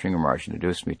once. Nrsimha Maharaj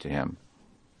introduced me to him.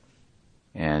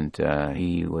 And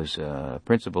he was a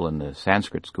principal in the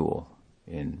Sanskrit school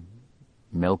in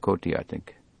Melkoti, I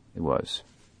think it was.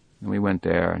 And we went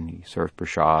there, and he served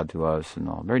prasad to us and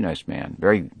all. Very nice man,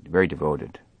 very, very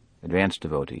devoted, advanced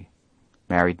devotee.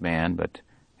 Married man, but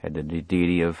had the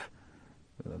deity of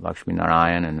Lakshmi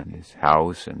Narayan in his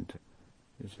house, and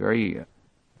was very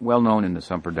well known in the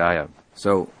Sampradaya.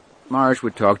 So Maharaj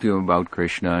would talk to him about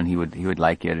Krishna, and he would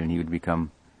like it, and he would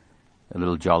become a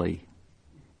little jolly,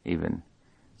 even.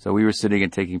 So we were sitting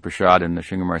and taking prasad, and the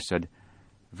Nrsimha Maharaj said,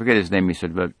 I forget his name, he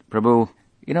said, but Prabhu,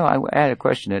 I had a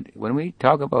question that when we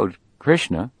talk about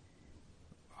Krishna,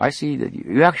 I see that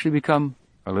you actually become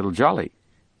a little jolly.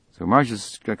 So Maharaj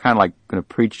is kind of like going to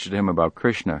preach to him about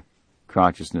Krishna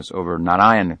consciousness over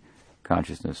Narayan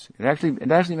consciousness. It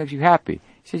actually makes you happy.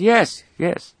 He said, yes.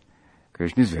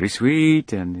 Krishna is very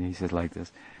sweet, and he said like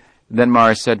this. Then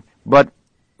Maharaj said, but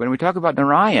when we talk about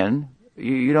Narayan,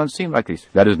 you don't seem like this.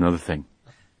 That is another thing.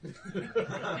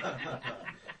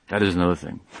 That is another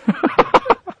thing.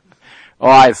 Oh,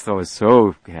 I was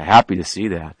so happy to see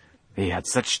that. He had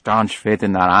such staunch faith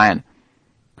in Narayan.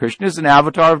 Krishna is an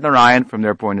avatar of Narayan from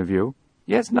their point of view.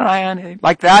 Yes, Narayan,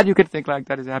 like that, you could think like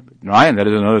that is happening. Narayan, that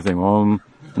is another thing. Om,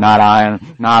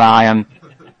 Narayan.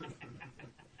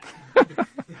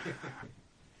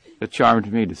 It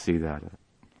charmed me to see that.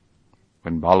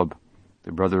 When Balab,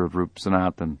 the brother of Rup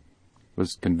Sanatan,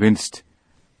 was convinced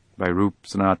by Rup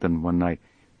Sanatan one night,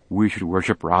 we should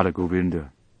worship Radha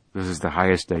Govinda. This is the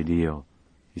highest ideal.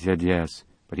 He said yes,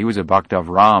 but he was a bhakta of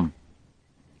Ram.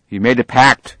 He made a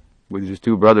pact with his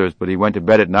two brothers, but he went to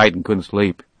bed at night and couldn't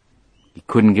sleep. He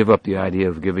couldn't give up the idea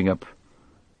of giving up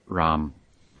Ram.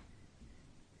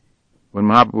 When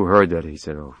Mahaprabhu heard that, he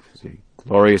said, oh, see,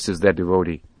 glorious is that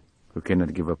devotee who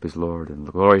cannot give up his Lord, and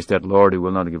glorious that Lord who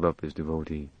will not give up his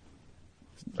devotee.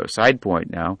 A side point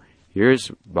now,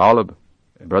 here's Balab,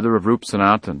 a brother of Rup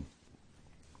Sanatan.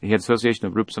 He had association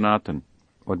of Rup Sanatan.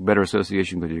 What better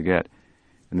association could you get?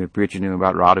 And they're preaching him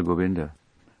about Radha Govinda.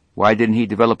 Why didn't he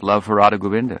develop love for Radha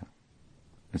Govinda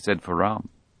instead for Ram?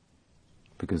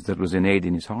 Because that was innate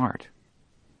in his heart.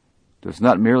 So it's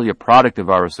not merely a product of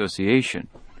our association.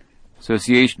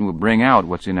 Association will bring out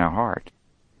what's in our heart,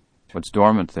 what's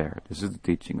dormant there. This is the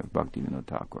teaching of Bhaktivinoda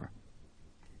Thakur.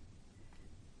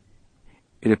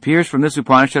 It appears from this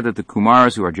Upanishad that the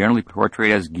Kumaras, who are generally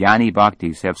portrayed as Jnani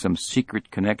Bhaktis, have some secret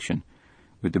connection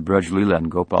with the Braj Lila and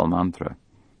Gopal mantra.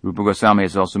 Rupa Goswami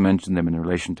has also mentioned them in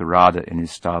relation to Radha in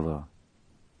his stava.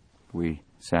 We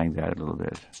sang that a little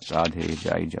bit. Radhe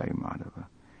Jai Jai Madhava.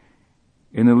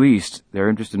 In the least, their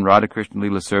interest in Radha Krishna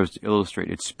Lila serves to illustrate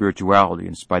its spirituality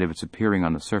in spite of its appearing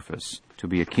on the surface to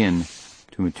be akin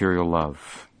to material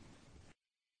love.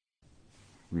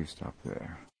 We stop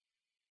there.